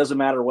 doesn't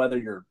matter whether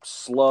you're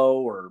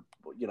slow or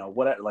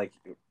what. Like,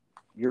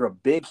 you're a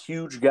big,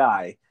 huge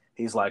guy.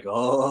 He's like,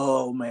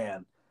 oh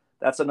man,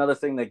 that's another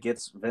thing that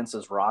gets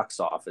Vince's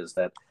rocks off, is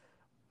that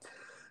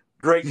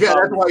great. Yeah,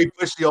 that's why he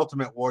pushed the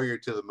Ultimate Warrior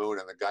to the moon,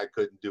 and the guy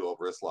couldn't do a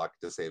wrist lock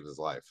to save his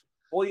life.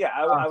 Well, yeah,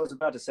 I was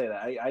about to say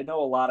that. I know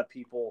a lot of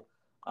people.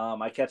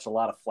 I catch a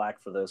lot of flack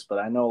for this, but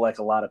I know, like,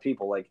 a lot of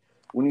people, like,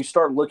 when you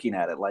start looking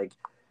at it, like,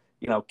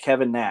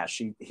 Kevin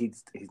Nash, he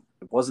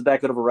wasn't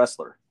that good of a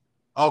wrestler.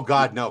 Oh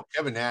God, no!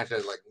 Kevin Nash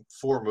had like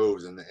 4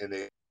 moves, and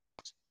they.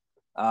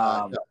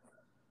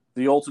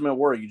 The Ultimate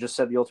Warrior. You just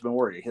said the Ultimate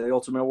Warrior. The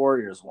Ultimate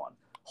Warrior is one.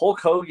 Hulk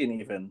Hogan,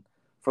 even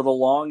for the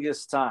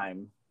longest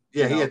time.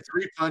 Yeah, he had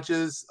 3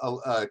 punches,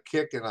 a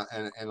kick, and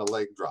a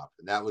leg drop,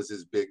 and that was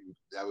his big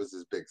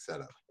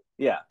setup.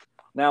 Yeah.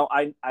 Now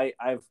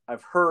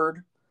I've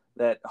heard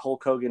that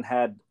Hulk Hogan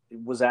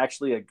was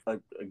actually a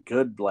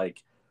good,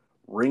 like,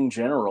 ring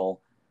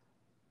general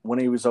when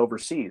he was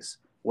overseas,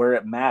 where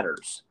it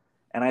matters.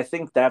 And I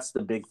think that's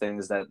the big thing,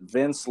 is that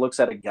Vince looks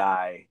at a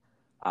guy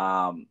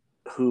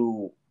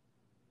who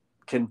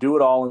can do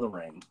it all in the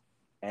ring.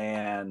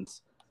 And,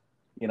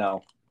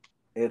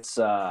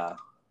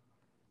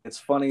 it's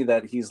funny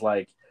that he's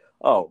like,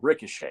 oh,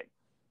 Ricochet,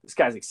 this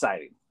guy's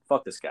exciting.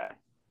 Fuck this guy.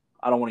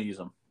 I don't want to use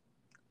him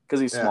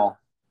because he's small.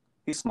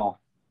 He's small.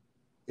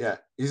 Yeah,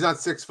 he's not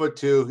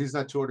 6'2". He's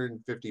not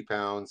 250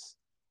 pounds.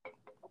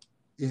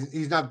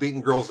 He's not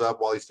beating girls up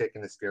while he's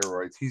taking the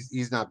steroids.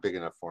 He's not big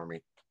enough for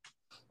me.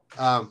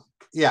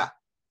 Yeah,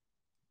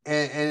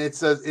 and it's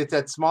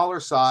that smaller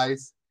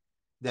size.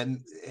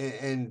 Then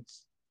and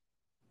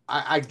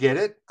I get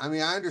it. I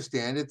mean, I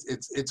understand.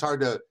 It's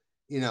hard to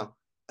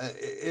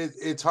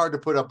it's hard to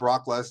put up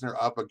Brock Lesnar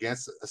up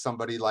against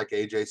somebody like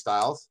AJ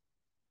Styles.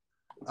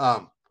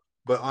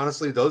 But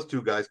honestly, those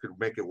 2 guys could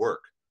make it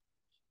work.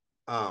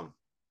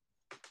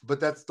 But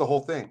that's the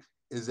whole thing,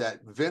 is that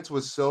Vince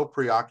was so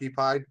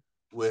preoccupied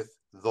with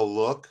the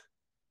look.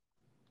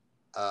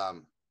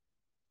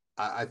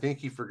 I think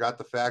he forgot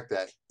the fact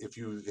that if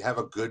you have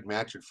a good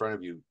match in front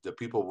of you, the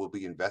people will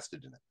be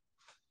invested in it.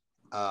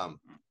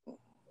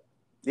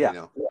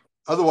 Yeah.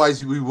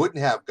 Otherwise, we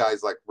wouldn't have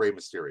guys like Rey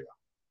Mysterio.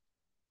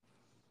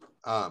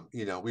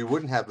 We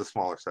wouldn't have the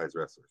smaller size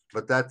wrestlers.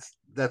 But that's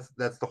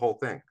the whole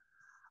thing.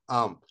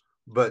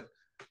 But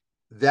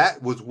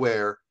that was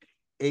where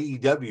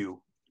AEW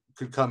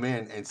could come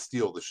in and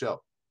steal the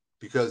show,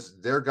 because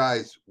their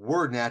guys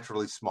were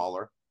naturally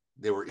smaller.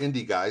 They were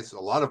indie guys. A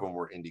lot of them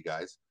were indie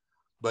guys,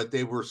 but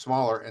they were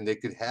smaller, and they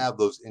could have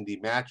those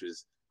indie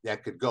matches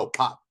that could go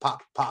pop,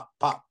 pop, pop,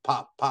 pop,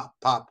 pop, pop,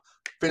 pop,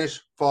 finish,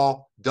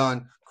 fall,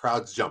 done,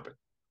 crowds jumping.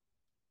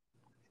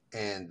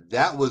 And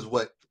that was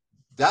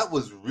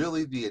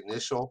really the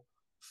initial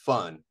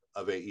fun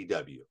of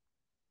AEW.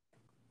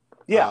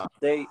 Yeah,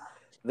 they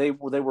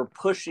were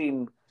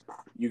pushing.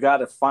 You got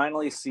to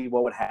finally see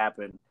what would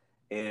happen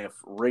if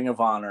Ring of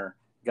Honor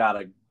got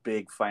a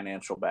big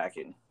financial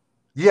backing.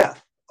 Yeah.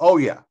 Oh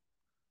yeah.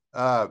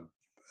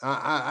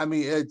 I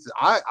mean,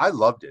 I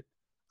loved it.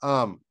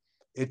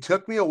 It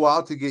took me a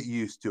while to get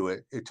used to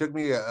it. It took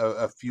me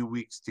a few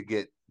weeks to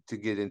get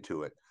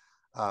into it.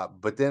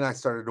 But then I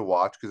started to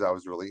watch because I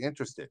was really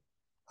interested.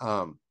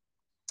 Um,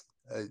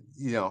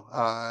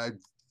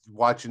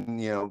 watching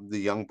the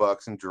Young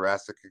Bucks and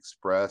Jurassic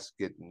Express,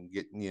 getting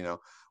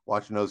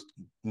watching those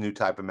new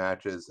type of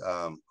matches.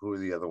 Who are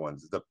the other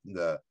ones?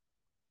 The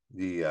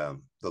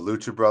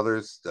Lucha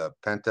Brothers, the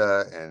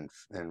Penta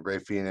and Ray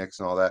Phoenix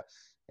and all that,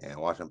 and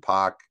watching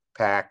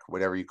Pac,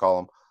 whatever you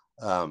call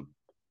them.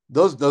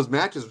 Those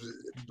matches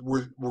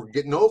were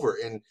getting over,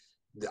 and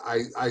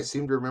I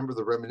seem to remember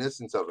the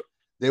reminiscence of it.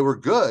 They were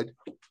good,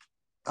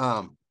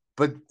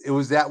 but it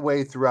was that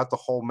way throughout the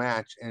whole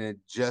match, and it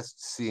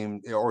just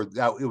seemed, or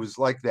that it was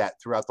like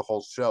that throughout the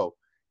whole show.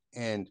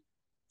 And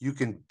you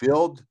can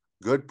build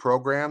good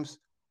programs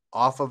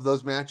off of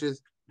those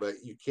matches, but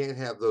you can't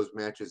have those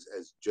matches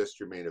as just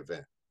your main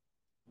event.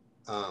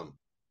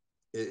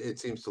 It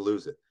seems to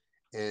lose it,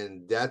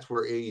 and that's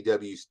where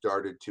AEW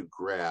started to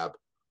grab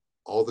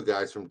all the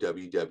guys from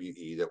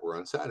WWE that were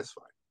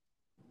unsatisfied,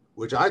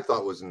 which I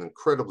thought was an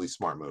incredibly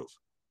smart move.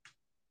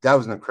 That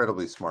was an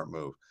incredibly smart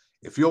move.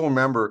 If you'll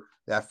remember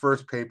that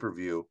first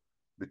pay-per-view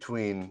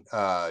between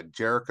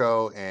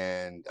Jericho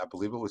and I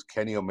believe it was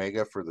Kenny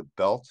Omega for the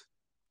belt,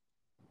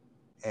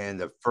 and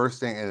the first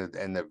thing,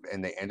 and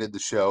they ended the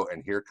show,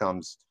 and here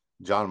comes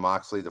Jon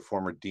Moxley, the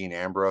former Dean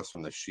Ambrose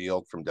from the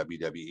Shield from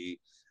WWE.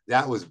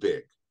 That was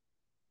big.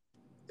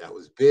 That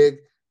was big.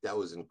 That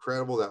was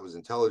incredible. That was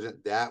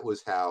intelligent. That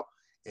was how,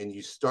 and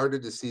you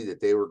started to see that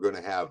they were going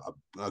to have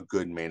a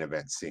good main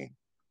event scene.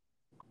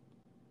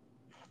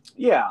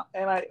 Yeah,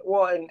 and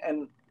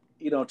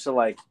to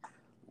like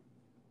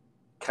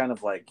kind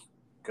of like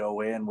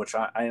go in, which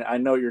I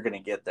know you're going to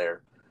get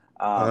there.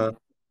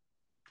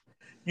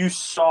 You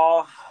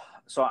saw,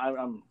 so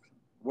I'm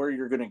where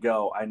you're going to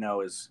go. I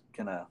know is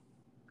going to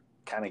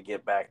kind of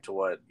get back to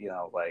what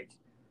like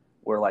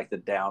where like the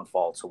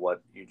downfall to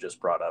what you just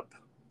brought up.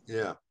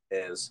 Yeah,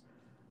 is.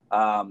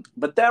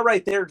 But that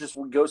right there just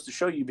goes to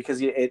show you,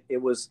 because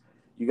it was,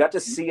 you got to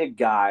see a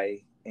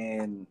guy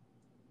in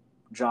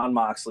Jon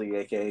Moxley,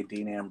 aka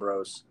Dean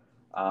Ambrose,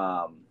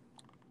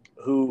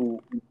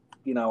 who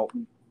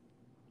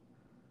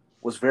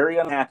was very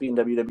unhappy in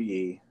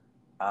WWE.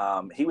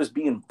 He was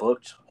being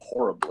booked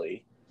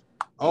horribly.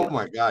 Oh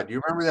my God! Do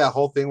you remember that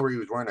whole thing where he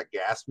was wearing a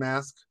gas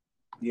mask?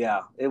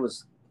 Yeah, it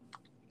was.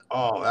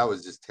 Oh, that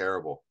was just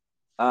terrible.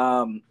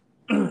 And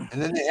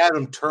then they had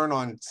him turn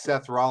on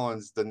Seth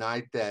Rollins the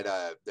night that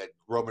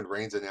Roman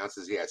Reigns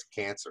announces he has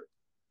cancer.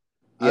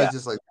 Yeah. I was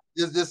just like,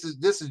 this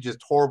is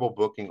just horrible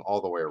booking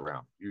all the way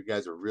around. You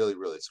guys are really,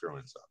 really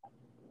screwing us up.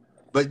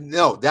 But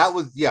no, that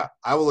was,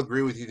 I will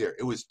agree with you there.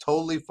 It was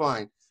totally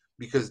fine,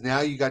 because now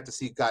you got to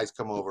see guys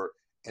come over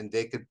and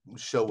they could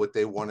show what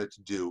they wanted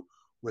to do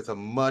with a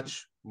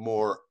much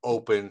more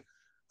open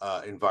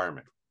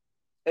environment.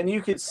 And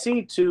you could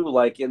see too,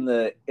 like in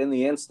the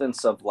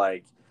instance of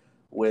like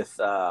with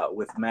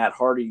Matt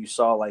Hardy, you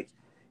saw like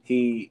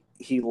he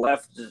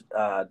left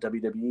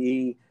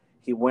WWE,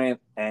 he went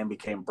and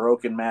became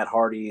Broken Matt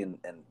Hardy and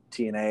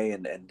TNA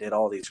and did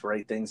all these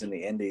great things in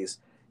the Indies.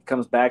 He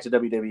comes back to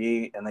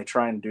WWE and they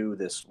try and do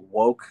this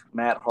woke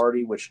Matt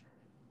Hardy, which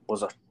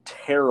was a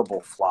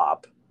terrible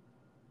flop.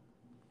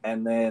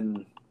 And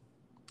then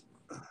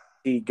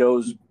he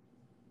goes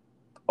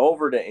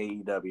over to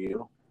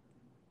AEW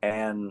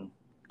and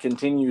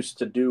continues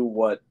to do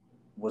what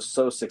was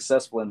so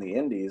successful in the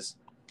Indies.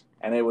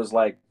 And it was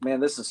like, man,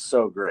 this is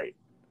so great,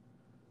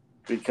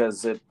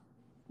 because it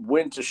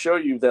went to show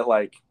you that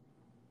like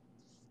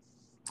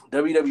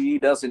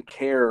WWE doesn't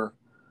care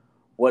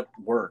what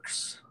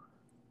works.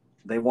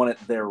 They want it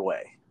their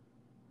way.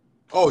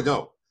 Oh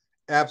no,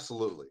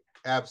 absolutely.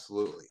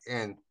 Absolutely.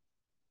 And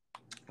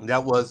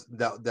that was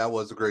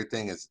a great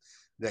thing, is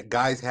that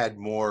guys had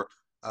more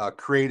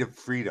creative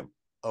freedom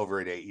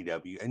over at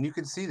AEW. And you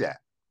could see that.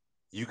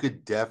 You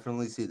could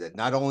definitely see that,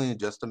 not only in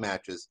just the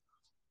matches,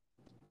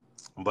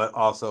 but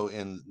also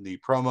in the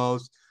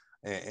promos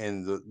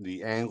and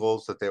the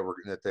angles that they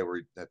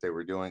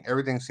were doing.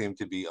 Everything seemed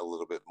to be a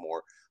little bit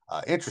more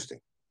interesting.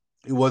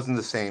 It wasn't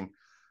the same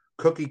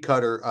cookie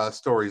cutter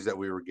stories that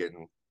we were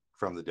getting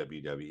from the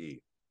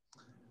WWE.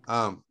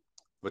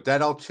 But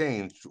that all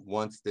changed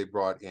once they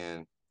brought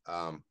in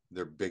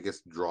their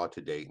biggest draw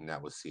to date, and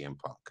that was CM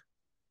Punk.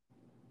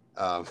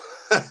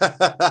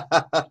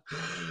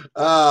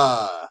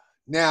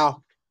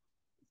 Now,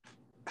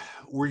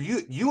 were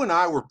you and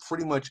I were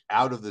pretty much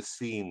out of the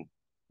scene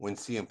when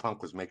CM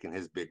Punk was making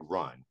his big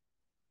run,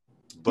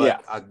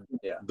 but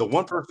the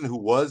one person who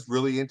was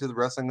really into the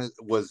wrestling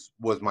was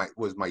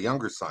my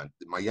youngest son.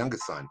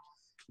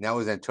 And that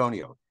was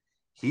Antonio.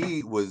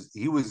 He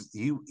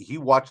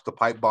watched the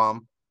Pipe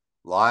Bomb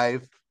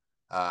live.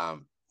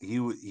 He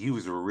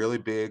was a really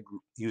big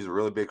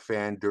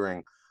fan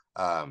during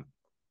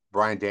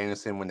Bryan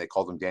Danielson, when they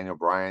called him Daniel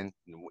Bryan,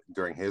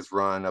 during his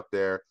run up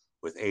there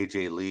with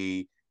AJ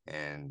Lee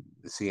and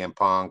the CM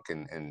Punk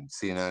and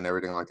Cena and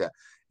everything like that.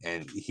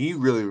 And he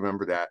really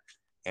remembered that.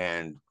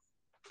 And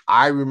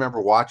I remember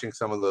watching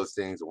some of those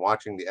things and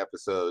watching the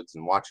episodes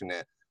and watching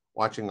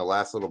the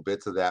last little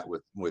bits of that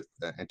with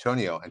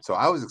Antonio. And so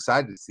I was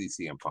excited to see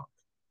CM Punk.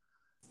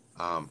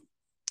 Um,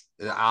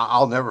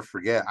 I'll never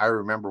forget. I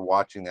remember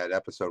watching that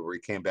episode where he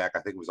came back.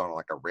 I think it was on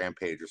like a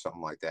Rampage or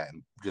something like that,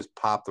 and just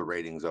popped the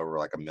ratings over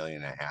like 1.5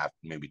 million,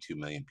 maybe 2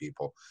 million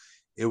people.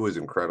 It was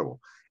incredible.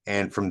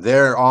 And from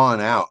there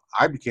on out,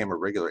 I became a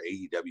regular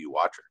AEW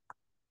watcher.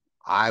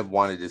 I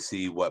wanted to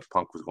see what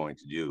Punk was going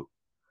to do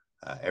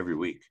every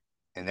week,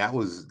 and that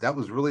was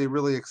really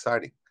really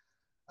exciting.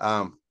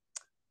 Um,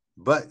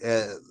 but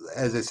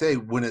as I say,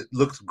 when it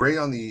looks great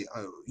on the,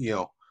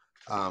 you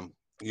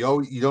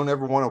don't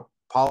ever want to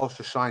polish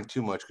the shine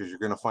too much because you're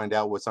going to find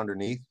out what's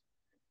underneath.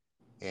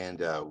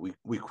 And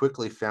we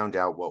quickly found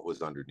out what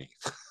was underneath.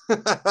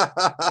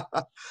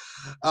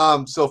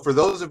 So for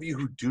those of you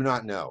who do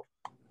not know,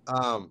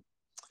 um,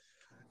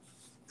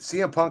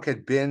 CM Punk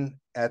had been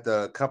at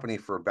the company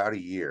for about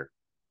a year.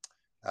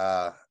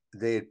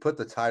 They had put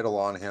the title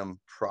on him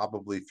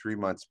probably 3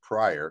 months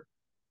prior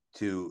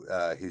to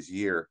his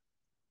year,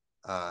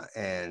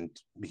 and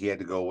he had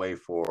to go away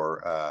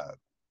for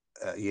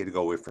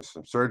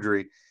some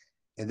surgery.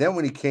 And then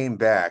when he came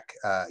back,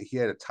 he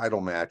had a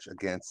title match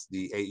against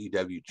the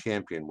AEW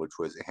champion, which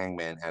was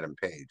Hangman Adam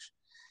Page,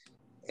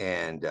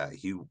 and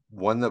he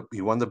won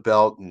the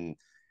belt. And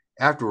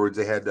afterwards,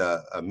 they had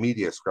a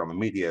media scrum, a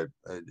media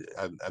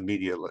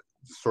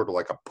sort of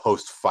like a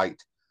post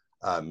fight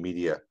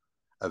media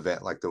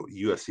event, like the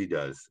UFC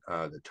does,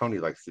 that Tony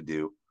likes to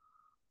do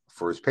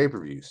for his pay per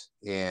views.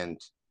 And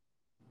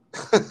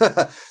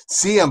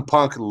CM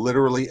Punk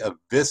literally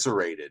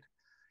eviscerated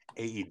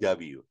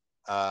AEW.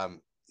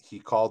 He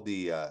called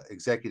the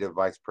executive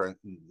vice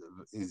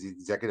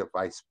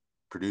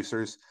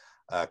producers,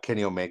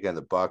 Kenny Omega and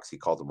the Bucks. He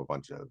called them a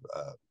bunch of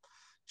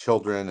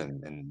children,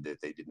 and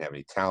that they didn't have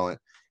any talent.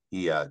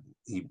 He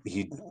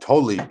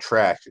totally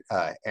trashed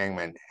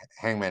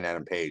Hangman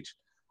Adam Page.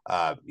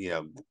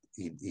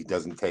 He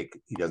doesn't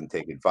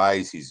take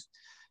advice. He's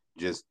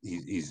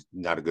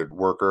not a good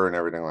worker and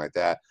everything like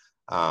that.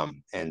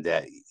 And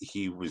that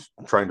he was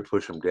trying to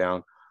push him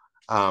down.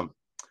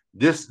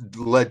 This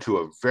led to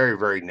a very,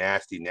 very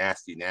nasty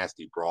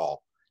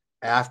brawl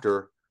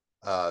after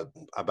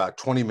about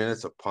 20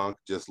 minutes of Punk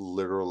just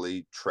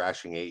literally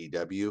trashing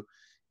AEW.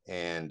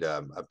 And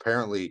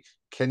apparently,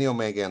 Kenny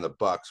Omega and the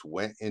Bucks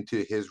went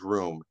into his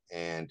room,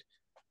 and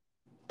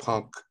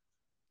Punk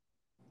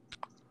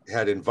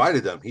had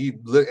invited them.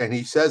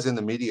 He says in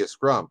the media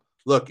scrum,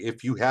 "Look,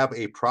 if you have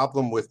a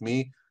problem with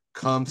me,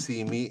 come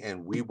see me,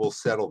 and we will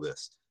settle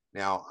this."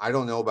 Now, I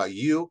don't know about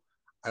you.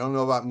 I don't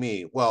know about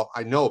me. Well,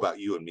 I know about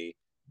you and me.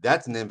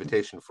 That's an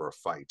invitation for a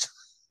fight.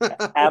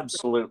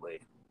 Absolutely.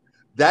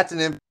 That's an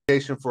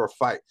invitation for a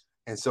fight.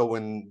 And so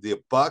when the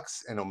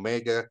Bucks and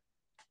Omega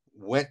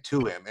went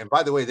to him, and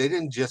by the way, they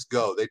didn't just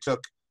go. They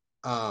took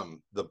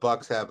the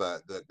Bucks have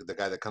the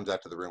guy that comes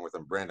out to the ring with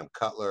him, Brandon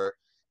Cutler.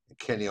 And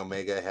Kenny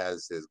Omega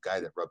has his guy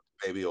that rubbed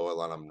baby oil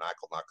on him,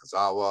 Michael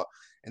Nakazawa.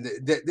 And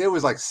there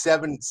was like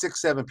 7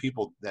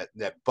 people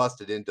that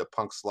busted into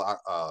Punk's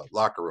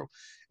locker room.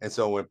 And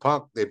so when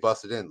they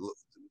busted in,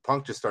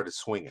 Punk just started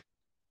swinging.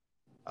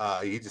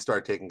 He just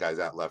started taking guys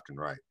out left and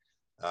right.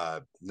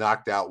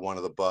 Knocked out one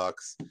of the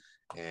Bucks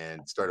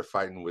and started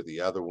fighting with the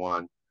other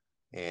one.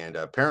 And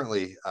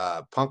apparently,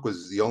 Punk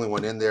was the only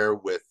one in there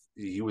with.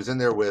 He was in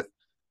there with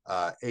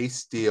Ace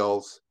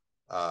Steel's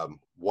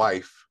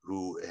wife,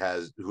 who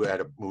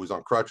was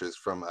on crutches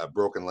from a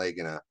broken leg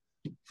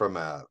from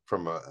a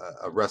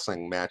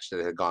wrestling match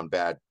that had gone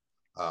bad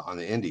on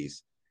the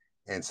Indies,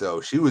 and so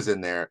she was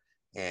in there.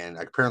 And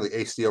apparently,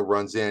 Ace Steel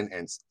runs in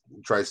and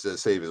tries to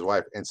save his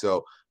wife, and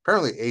so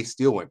apparently Ace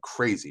Steel went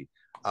crazy.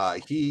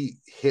 He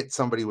hit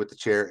somebody with the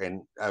chair,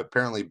 and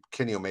apparently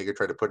Kenny Omega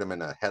tried to put him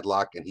in a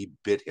headlock, and he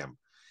bit him.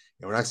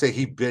 And when I say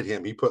he bit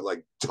him, he put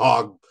like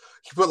dog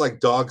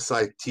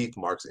side teeth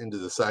marks into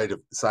the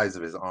size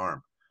of his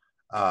arm.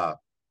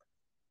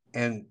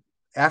 And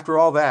after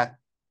all that,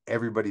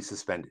 everybody's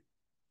suspended.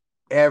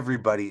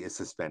 Everybody is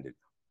suspended.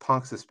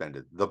 Punk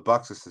suspended. The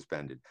Bucks are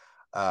suspended.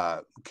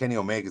 Kenny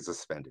Omega is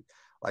suspended.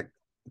 Like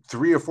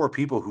 3 or 4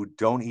 people who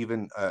don't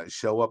even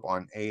show up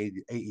on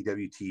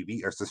AEW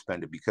TV are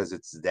suspended because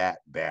it's that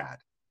bad.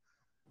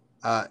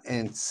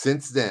 And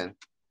since then,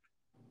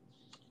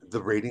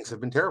 the ratings have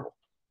been terrible.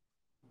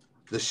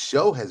 The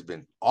show has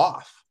been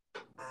off.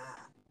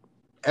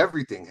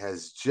 Everything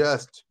has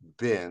just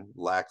been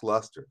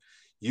lackluster.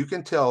 You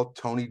can tell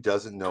Tony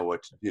doesn't know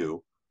what to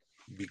do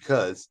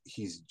because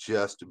he's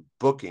just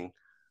booking,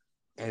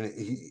 and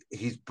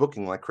he's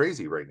booking like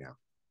crazy right now.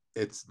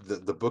 It's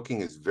the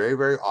booking is very,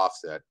 very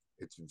offset.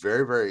 It's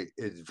very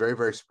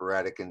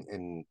sporadic,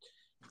 and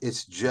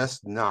it's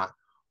just not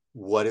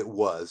what it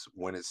was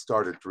when it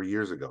started 3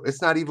 years ago.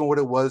 It's not even what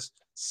it was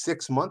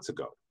 6 months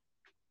ago.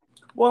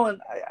 Well,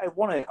 and I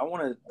want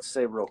to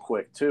say real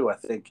quick too. I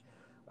think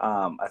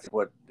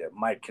what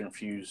might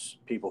confuse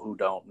people who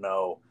don't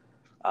know,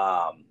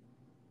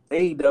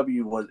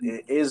 AEW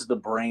is the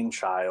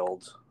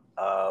brainchild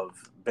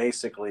of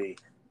basically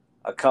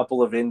a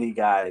couple of indie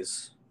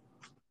guys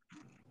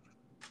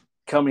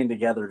coming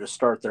together to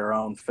start their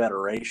own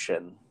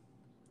federation,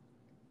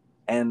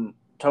 and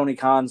Tony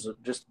Khan's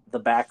just the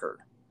backer.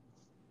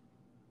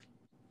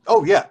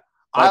 Oh yeah,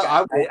 Like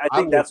I I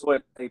think will. that's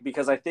what,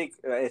 because I think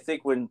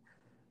when,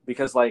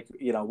 because like,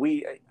 you know,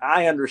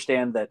 I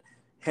understand that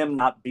him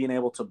not being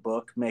able to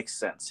book makes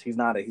sense. He's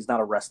not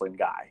a wrestling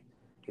guy.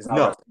 He's not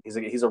No,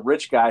 wrestling. He's a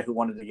rich guy who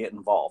wanted to get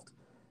involved.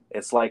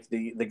 It's like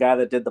the guy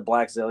that did the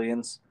Black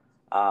Zillions,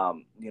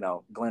 you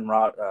know,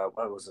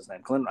 what was his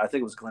name? I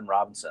think it was Glenn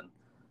Robinson.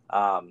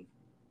 Um,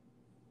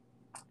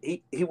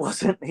 he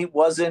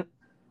wasn't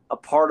a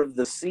part of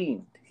the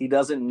scene. He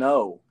doesn't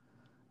know.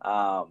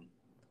 Um,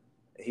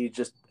 he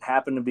just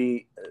happened to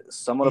be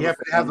somewhat he of a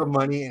happened to have fan. the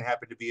money and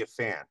happened to be a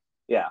fan.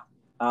 Yeah.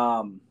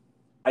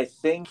 I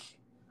think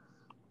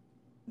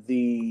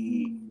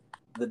the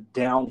the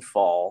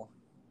downfall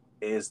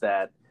is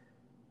that,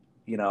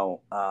 you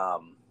know,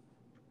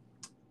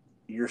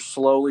 you're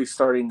slowly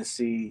starting to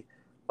see,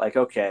 like,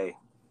 okay,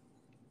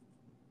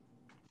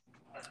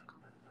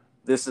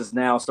 this is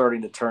now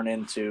starting to turn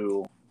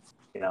into,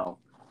 you know,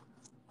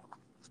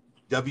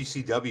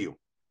 WCW.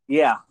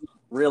 yeah,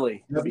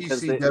 really,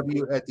 because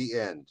WCW at the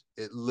end.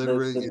 It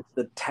literally is.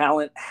 the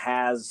talent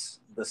has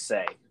the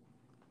say. And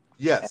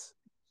Yes.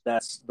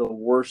 that's the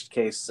worst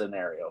case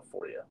scenario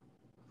for you.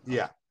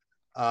 Yeah.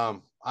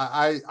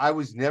 I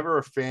was never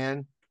a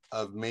fan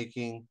of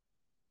making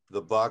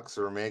the Bucks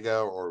or Omega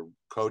or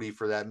Cody,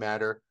 for that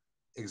matter,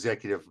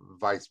 executive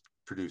vice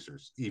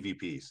producers,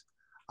 EVPs.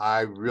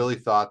 I really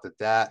thought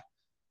that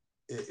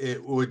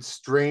it would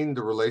strain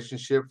the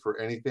relationship for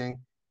anything.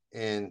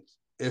 And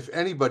if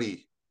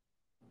anybody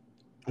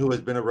who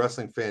has been a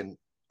wrestling fan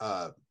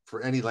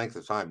for any length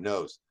of time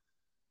knows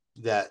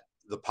that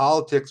the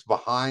politics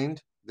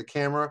behind the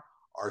camera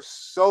are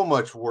so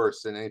much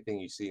worse than anything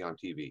you see on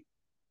TV.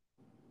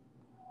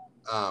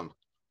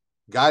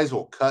 Guys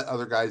will cut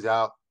other guys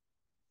out.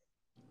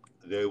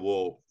 They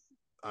will,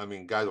 I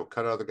mean, guys will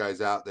cut other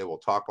guys out. They will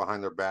talk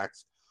behind their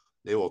backs.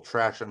 They will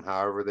trash them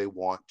however they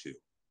want to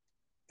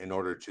in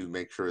order to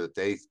make sure that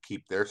they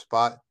keep their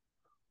spot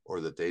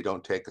or that they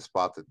don't take a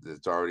spot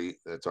that's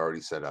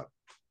already set up.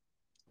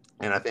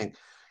 And I think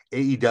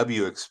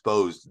AEW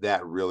exposed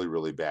that really,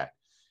 really bad.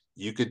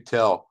 You could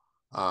tell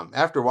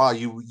after a while,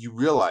 you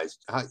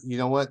realized, you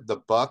know what, the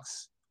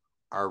Bucks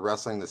are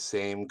wrestling the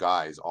same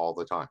guys all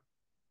the time.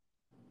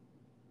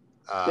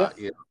 Yeah.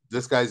 You know,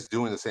 this guy's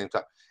doing the same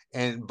time,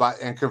 and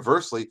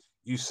conversely,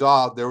 you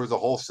saw there was a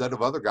whole set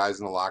of other guys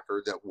in the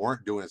locker that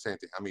weren't doing the same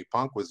thing. I mean,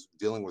 Punk was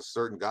dealing with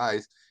certain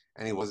guys,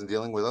 and he wasn't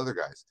dealing with other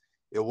guys.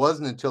 It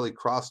wasn't until he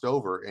crossed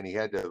over and he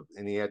had the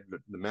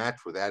match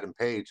with Adam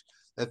Page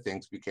that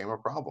things became a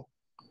problem.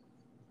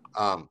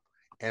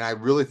 And I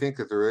really think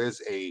that there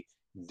is a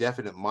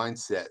definite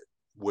mindset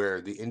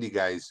where the indie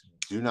guys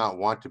do not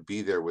want to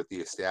be there with the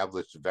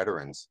established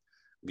veterans,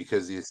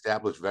 because the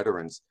established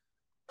veterans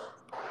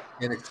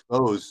can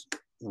expose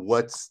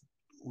what's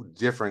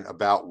different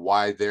about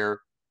why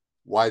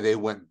they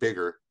went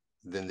bigger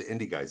than the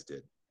indie guys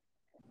did.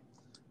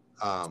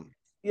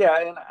 Yeah,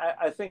 and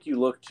I think you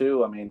look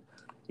too. I mean,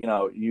 you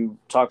know, you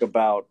talk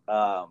about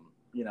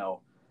you know,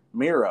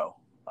 Miro,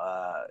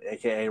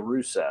 aka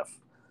Rusev.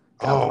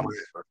 Oh,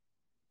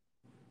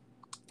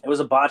 It was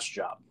a botch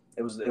job.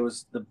 It was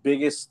the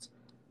biggest.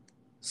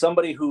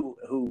 Somebody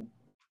who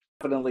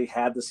definitely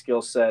had the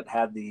skill set,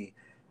 had the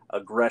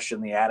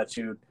aggression, the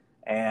attitude,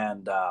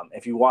 and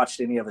if you watched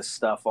any of his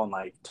stuff on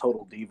like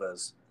Total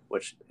Divas,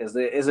 which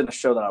isn't a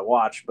show that I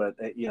watch, but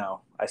you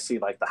know, I see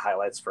like the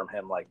highlights from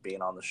him like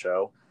being on the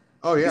show.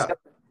 oh yeah.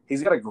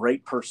 He's got a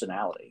great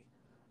personality.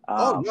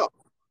 Oh no,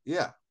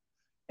 yeah.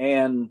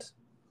 And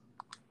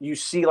you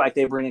see, like,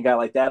 they bring a guy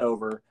like that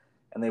over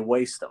and they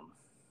waste him.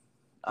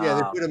 Yeah,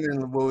 they put him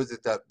in, what was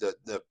it,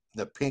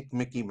 the pink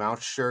Mickey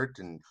Mouse shirt,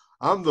 and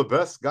I'm the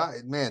best guy.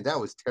 Man, that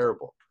was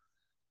terrible.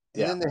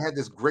 And then they had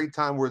this great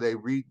time where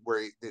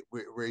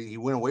where he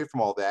went away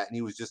from all that, and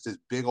he was just this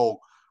big old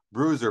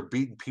bruiser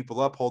beating people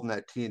up, holding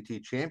that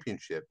TNT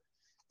championship,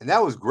 and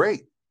that was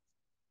great.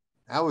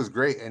 That was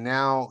great. And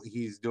now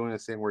he's doing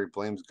this thing where he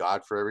blames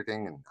God for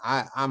everything,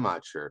 and I'm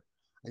not sure.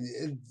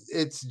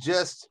 It's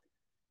just,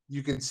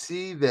 you can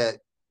see that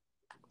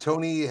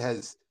Tony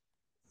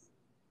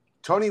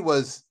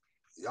was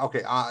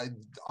okay.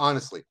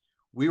 Honestly,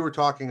 we were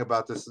talking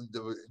about this,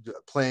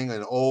 playing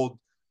the old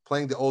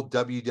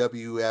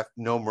WWF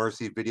No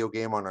Mercy video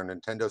game on our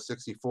Nintendo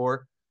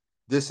 64.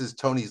 This is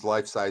Tony's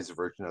life-size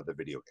version of the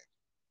video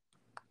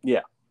game.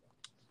 Yeah.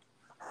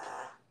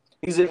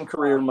 He's in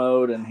career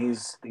mode and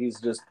he's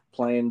just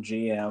playing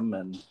GM,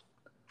 and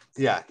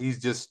yeah, he's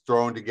just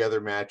throwing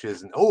together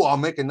matches, and I'll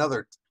make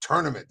another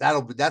tournament.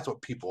 That's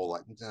what people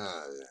like.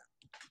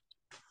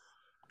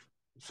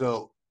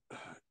 So,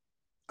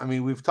 I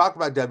mean, we've talked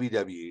about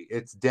WWE.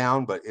 It's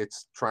down, but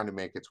it's trying to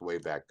make its way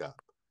back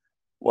up.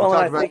 Well,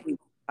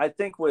 I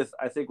think with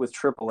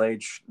Triple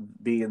H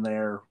being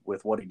there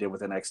with what he did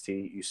with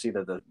NXT, you see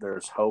that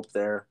there's hope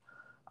there.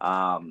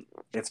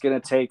 It's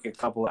going to take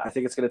I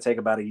think it's going to take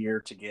about a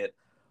year to get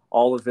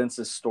all of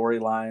Vince's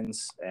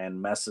storylines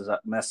and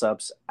mess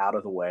ups out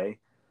of the way.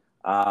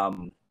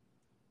 I'm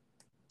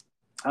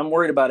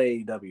worried about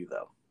AEW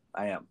though.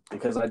 I am,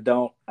 because I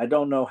don't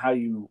know how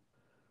you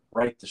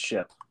right the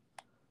ship.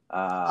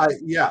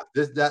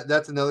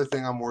 That's another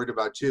thing I'm worried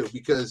about too,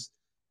 because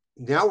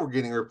now we're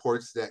getting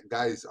reports that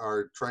guys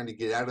are trying to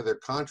get out of their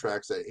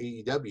contracts at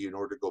AEW in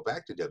order to go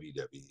back to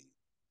WWE.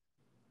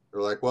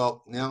 They're like,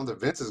 well, now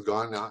that Vince is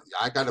gone, now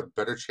I got a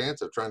better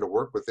chance of trying to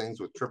work with things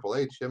with Triple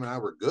H. Him and I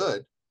were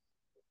good,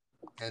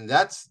 and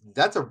that's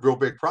a real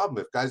big problem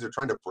if guys are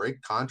trying to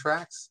break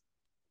contracts,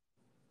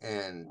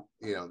 and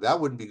that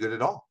wouldn't be good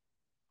at all.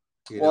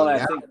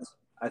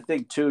 I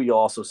think too, you'll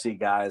also see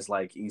guys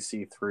like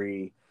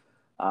EC3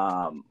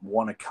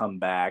 want to come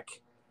back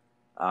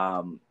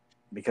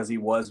because he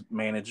was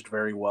managed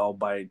very well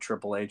by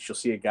Triple H. You'll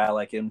see a guy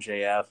like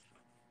MJF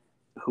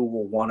who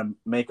will want to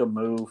make a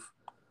move.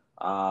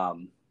 Hell,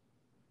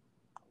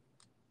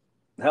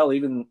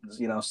 even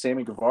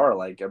Sammy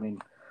Guevara.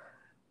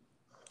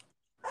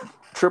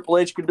 Triple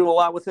H could do a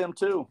lot with him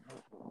too.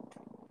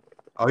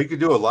 Oh, he could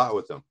do a lot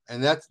with them,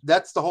 and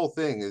that's the whole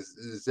thing.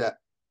 Is that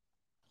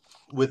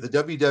with the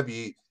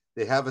WWE,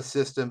 they have a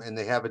system and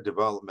they have a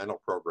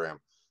developmental program,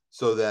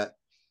 so that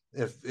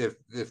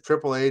if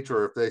Triple H,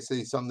 or if they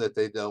see something that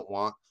they don't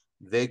want,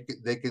 they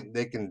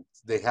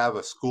have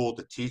a school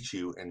to teach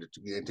you and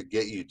to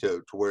get you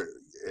to where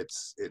it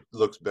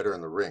looks better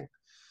in the ring.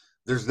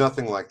 There's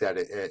nothing like that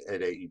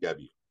at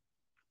AEW.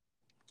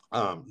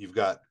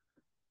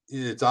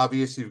 It's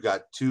obvious you've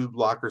got two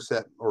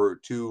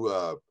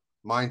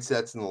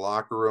mindsets in the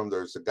locker room.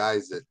 There's the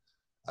guys that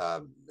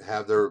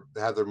have their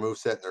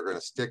moveset and they're going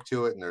to stick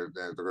to it and they're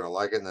going to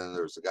like it, and then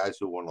there's the guys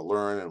who want to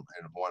learn and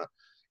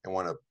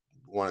want to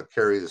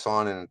carry this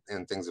on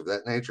and things of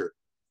that nature.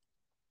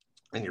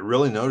 And you're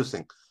really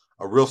noticing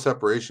a real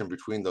separation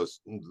between those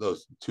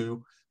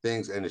two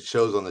things, and it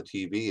shows on the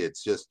TV.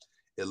 It's just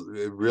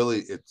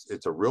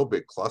it's a real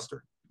big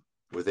cluster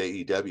with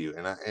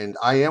AEW, and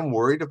I am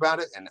worried about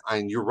it.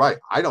 And you're right,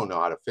 I don't know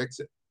how to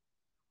fix it.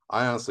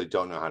 I honestly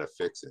don't know how to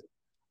fix it.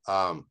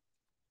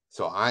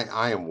 So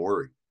I am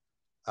worried.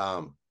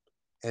 And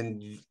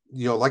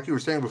like you were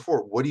saying before,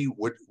 where do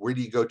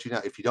you go to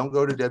now if you don't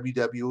go to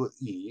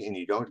WWE and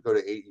you don't go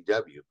to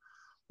AEW?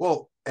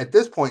 Well, at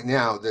this point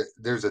now,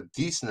 there's a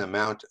decent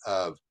amount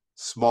of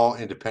small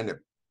independent,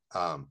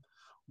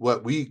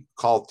 what we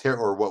call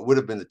or what would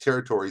have been the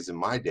territories in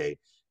my day.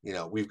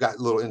 We've got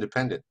little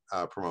independent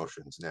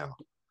promotions now.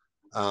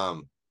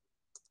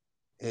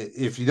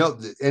 If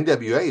the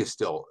NWA is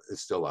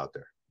still out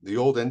there. The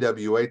old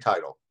NWA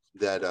title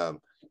that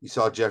you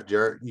saw Jeff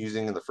Jarrett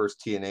using in the first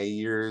TNA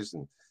years,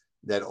 and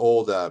that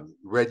old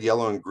red,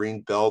 yellow, and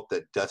green belt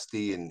that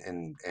Dusty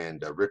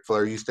and Ric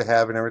Flair used to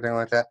have and everything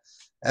like that.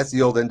 That's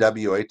the old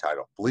NWA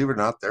title. Believe it or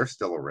not, they're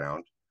still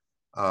around.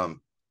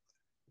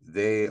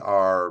 They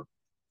are,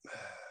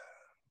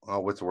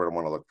 what's the word I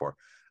want to look for?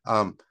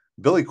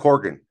 Billy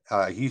Corgan,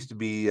 he used to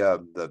be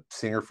the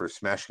singer for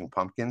Smashing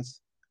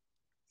Pumpkins.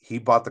 He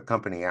bought the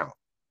company out,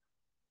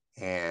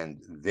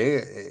 and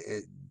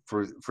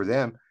for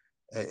them,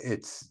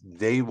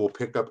 they will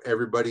pick up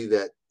everybody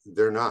that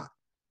they're not.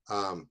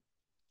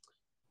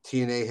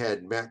 TNA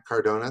had Matt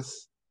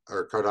Cardenas.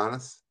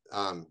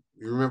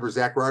 You remember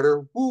Zack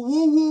Ryder? Woo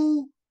woo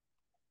woo!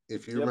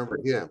 If you remember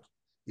him,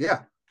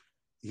 yeah,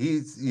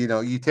 he's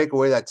you take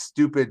away that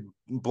stupid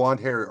blonde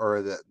hair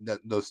or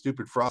those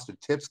stupid frosted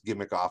tips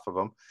gimmick off of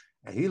him,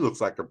 and he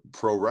looks like a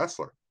pro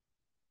wrestler.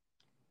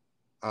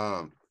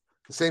 The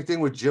same thing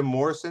with Jim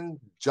Morrison,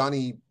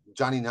 Johnny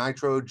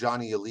Nitro,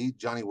 Johnny Elite,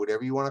 Johnny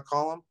whatever you want to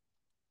call him.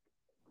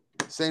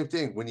 Same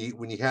thing when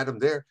you had him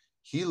there,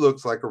 he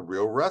looks like a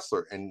real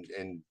wrestler, and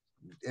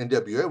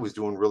NWA was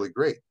doing really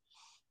great.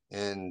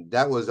 And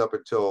that was up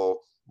until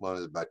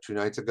about 2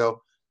 nights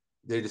ago.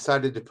 They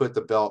decided to put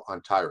the belt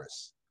on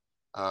Tyrus.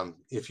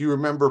 If you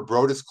remember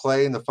Brodus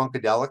Clay and the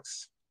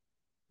Funkadelics.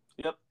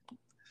 Yep.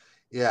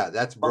 Yeah,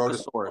 that's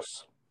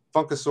Funkasaurus.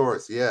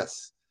 Funkasaurus,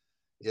 yes.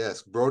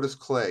 Yes, Brodus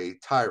Clay,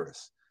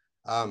 Tyrus.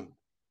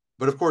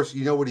 But of course,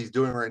 you know what he's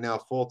doing right now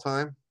full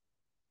time?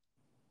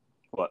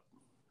 What?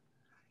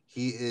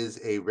 He is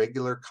a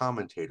regular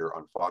commentator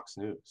on Fox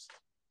News.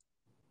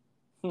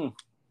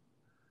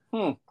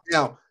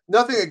 Now,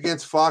 nothing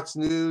against Fox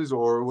News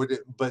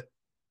but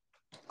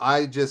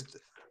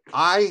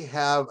I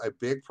have a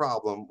big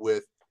problem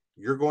with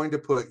you're going to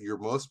put your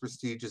most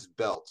prestigious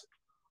belt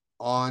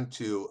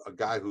onto a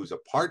guy who's a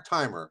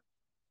part-timer,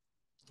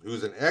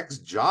 who's an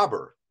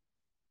ex-jobber.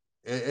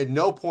 At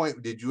no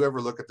point did you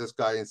ever look at this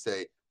guy and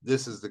say,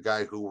 this is the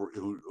guy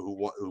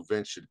who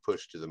Vince should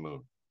push to the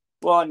moon.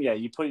 Well, and yeah,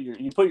 you put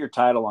your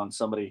title on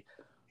somebody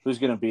who's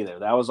going to be there.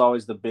 That was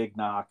always the big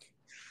knock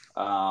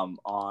on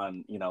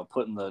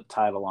putting the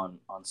title on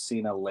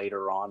Cena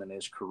later on in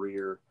his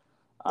career,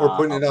 or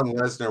putting it on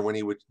Lesnar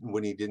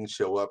when he didn't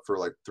show up for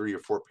like 3 or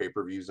 4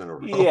 pay-per-views in a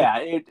row. Yeah,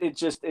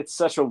 it's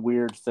such a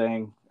weird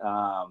thing.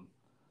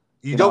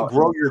 You don't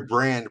grow your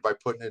brand by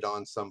putting it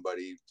on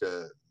somebody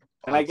to.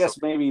 And I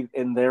guess maybe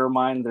in their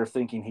mind they're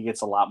thinking he gets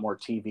a lot more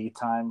TV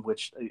time,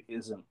 which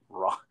isn't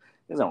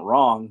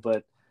wrong,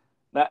 but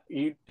that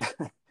you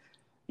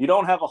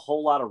don't have a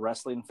whole lot of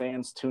wrestling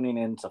fans tuning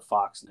into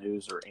Fox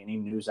News or any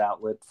news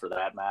outlet for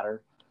that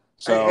matter.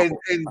 So,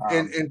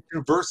 and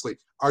conversely,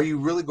 are you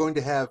really going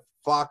to have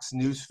Fox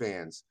News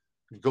fans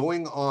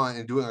going on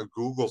and doing a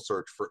Google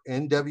search for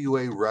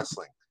NWA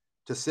wrestling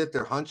to sit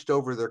there hunched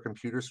over their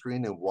computer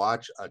screen and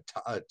watch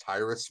a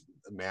Tyrus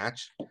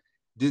match?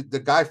 Dude, the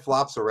guy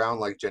flops around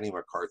like Jenny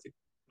McCarthy.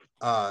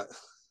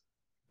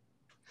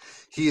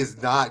 He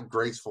is not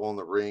graceful in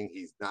the ring.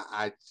 He's not.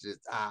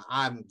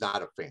 I'm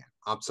not a fan.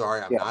 I'm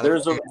sorry. I'm not.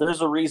 There's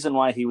a reason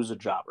why he was a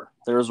jobber.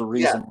 There's a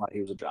reason why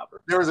he was a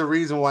jobber. There was a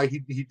reason why he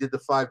did the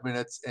 5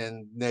 minutes,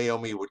 and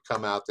Naomi would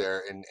come out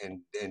there and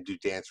do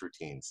dance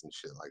routines and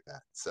shit like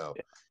that. So,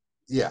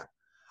 yeah,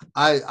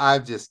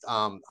 I've just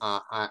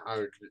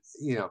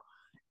you know,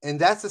 and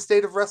that's the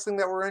state of wrestling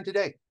that we're in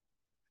today.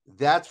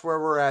 That's where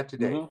we're at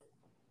today. Mm-hmm.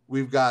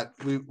 We've got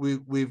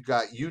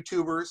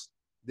YouTubers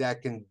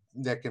that can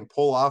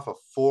pull off a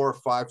 4 or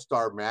 5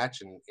 star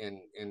match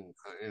in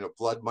a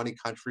blood money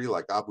country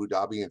like Abu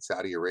Dhabi and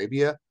Saudi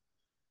Arabia,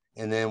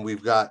 and then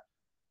we've got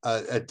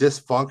a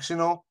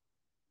dysfunctional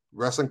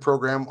wrestling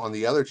program on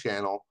the other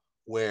channel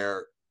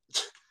where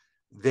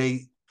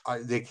they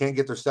can't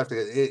get their stuff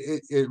together.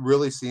 It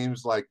really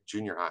seems like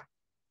junior high.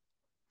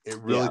 It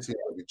really seems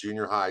like a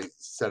junior high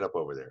setup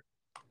over there,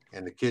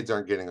 and the kids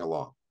aren't getting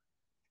along.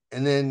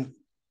 And then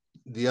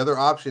the other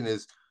option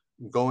is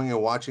going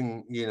and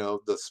watching,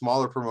 the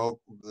smaller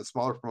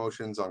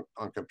promotions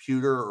on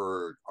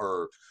computer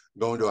or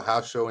going to a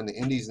house show in the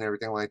indies and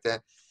everything like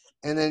that.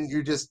 And then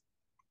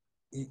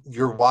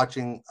you're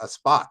watching a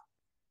spot.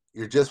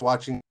 You're just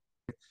watching.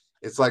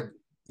 It's like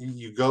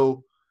you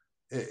go.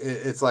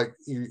 It's like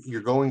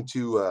you're going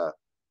to.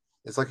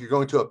 It's like you're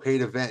going to a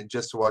paid event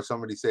just to watch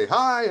somebody say,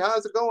 "Hi,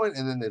 how's it going?"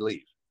 and then they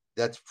leave.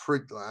 That's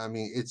pretty. I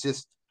mean, it's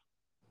just.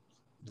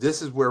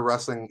 This is where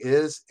wrestling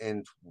is,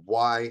 and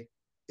why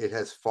it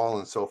has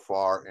fallen so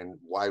far, and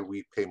why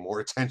we pay more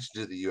attention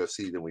to the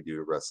UFC than we do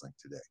to wrestling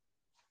today.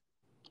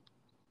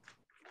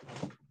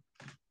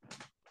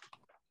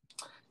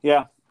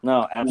 Yeah,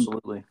 no,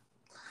 absolutely.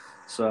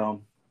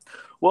 So,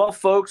 well,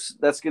 folks,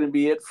 that's going to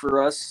be it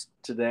for us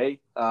today.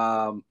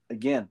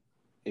 Again,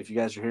 if you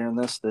guys are hearing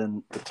this,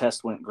 then the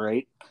test went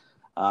great.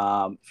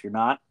 If you're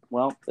not,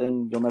 well,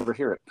 then you'll never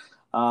hear it.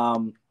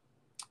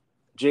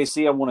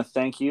 JC, I want to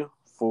thank you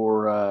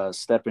for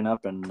stepping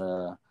up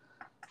and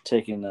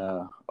taking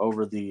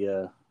over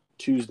the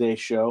Tuesday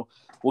show.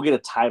 We'll get a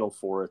title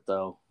for it,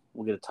 though.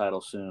 We'll get a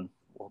title soon.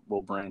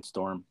 We'll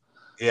brainstorm.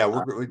 Yeah,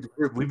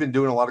 we've been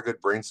doing a lot of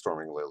good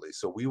brainstorming lately,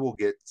 so we will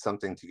get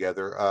something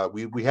together.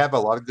 We have a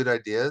lot of good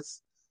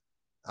ideas,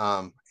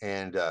 and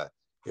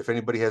if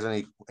anybody has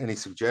any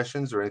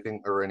suggestions or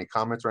anything or any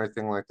comments or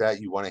anything like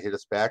that, you want to hit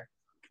us back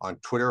on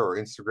Twitter or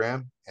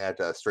Instagram at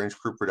Strange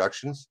Crew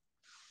Productions.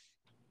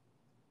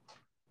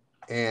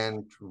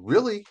 And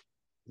really,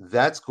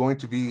 that's going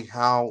to be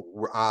how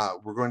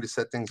we're going to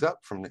set things up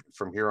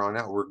from here on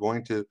out. We're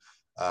going to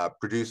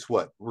produce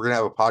we're going to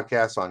have a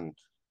podcast on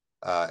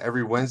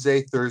every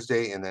Wednesday,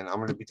 Thursday, and then I'm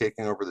going to be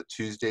taking over the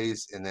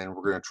Tuesdays, and then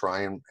we're going to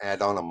try and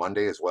add on a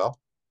Monday as well.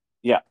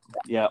 Yep.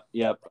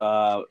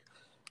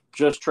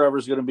 Just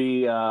Trevor's going to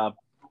be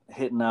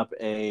hitting up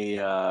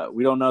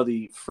we don't know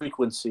the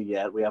frequency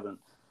yet. We haven't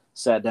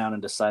sat down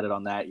and decided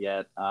on that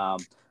yet. I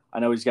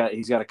know he's got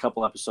a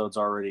couple episodes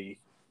already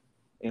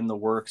in the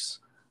works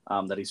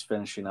that he's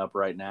finishing up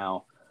right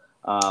now.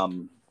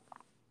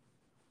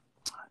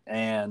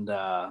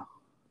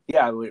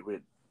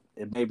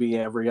 It may be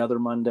every other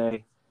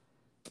Monday,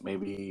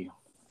 maybe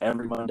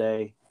every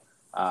Monday.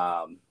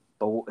 But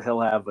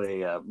he'll have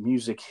a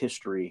music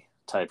history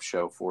type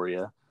show for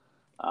you.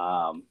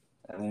 And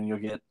then you'll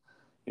get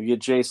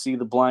JC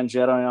the Blind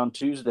Jedi on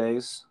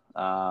Tuesdays,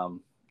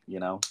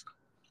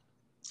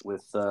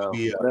 with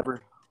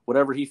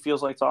whatever he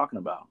feels like talking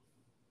about.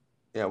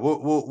 Yeah,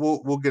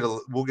 we'll get a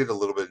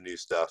little bit of new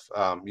stuff.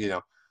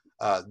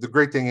 The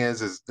great thing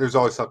is there's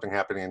always something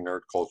happening in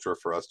nerd culture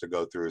for us to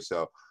go through.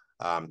 So,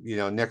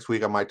 next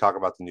week I might talk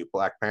about the new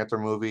Black Panther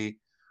movie,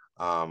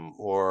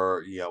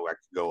 or I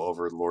could go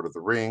over Lord of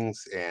the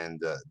Rings and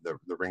the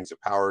Rings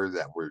of Power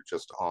that were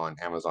just on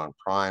Amazon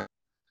Prime.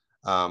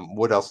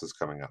 What else is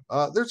coming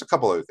up? There's a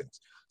couple other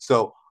things.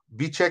 So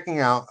be checking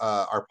out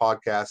our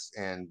podcast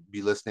and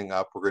be listening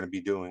up. We're going to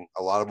be doing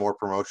a lot of more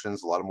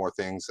promotions, a lot of more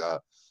things.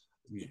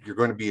 You're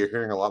going to be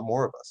hearing a lot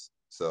more of us.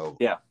 So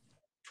yeah.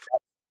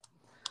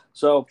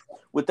 So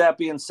with that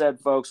being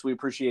said, folks, we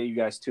appreciate you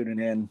guys tuning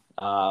in.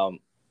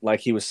 Like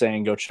he was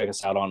saying, go check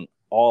us out on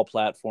all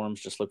platforms.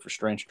 Just look for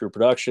Strange Crew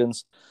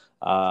Productions.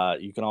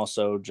 You can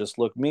also just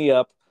look me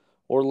up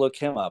or look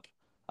him up.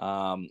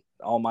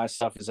 All my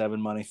stuff is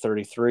Evan Money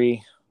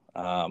 33.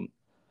 I'm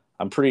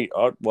pretty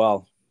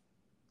well.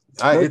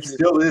 It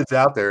still is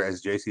out there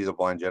as JC the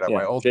Blind Jedi. Yeah,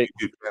 my old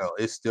YouTube channel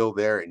is still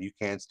there, and you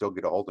can still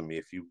get a hold of me.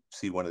 If you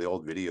see one of the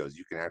old videos,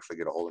 you can actually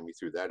get a hold of me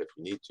through that if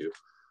you need to.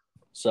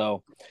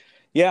 So,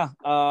 yeah.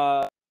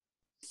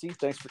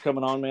 Thanks for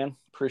coming on, man.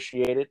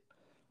 Appreciate it.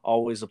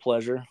 Always a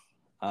pleasure.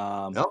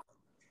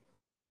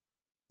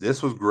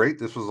 This was great.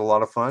 This was a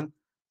lot of fun.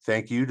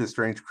 Thank you to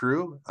Strange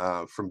Crew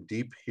from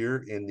deep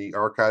here in the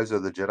archives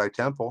of the Jedi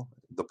Temple.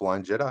 the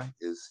Blind Jedi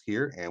is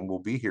here and will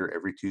be here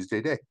every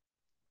Tuesday day.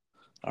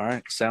 All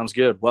right. Sounds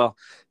good. Well,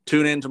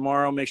 tune in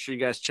tomorrow. Make sure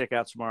you guys check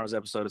out tomorrow's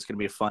episode. It's going to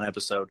be a fun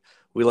episode.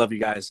 We love you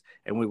guys,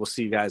 and we will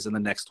see you guys in the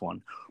next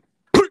one.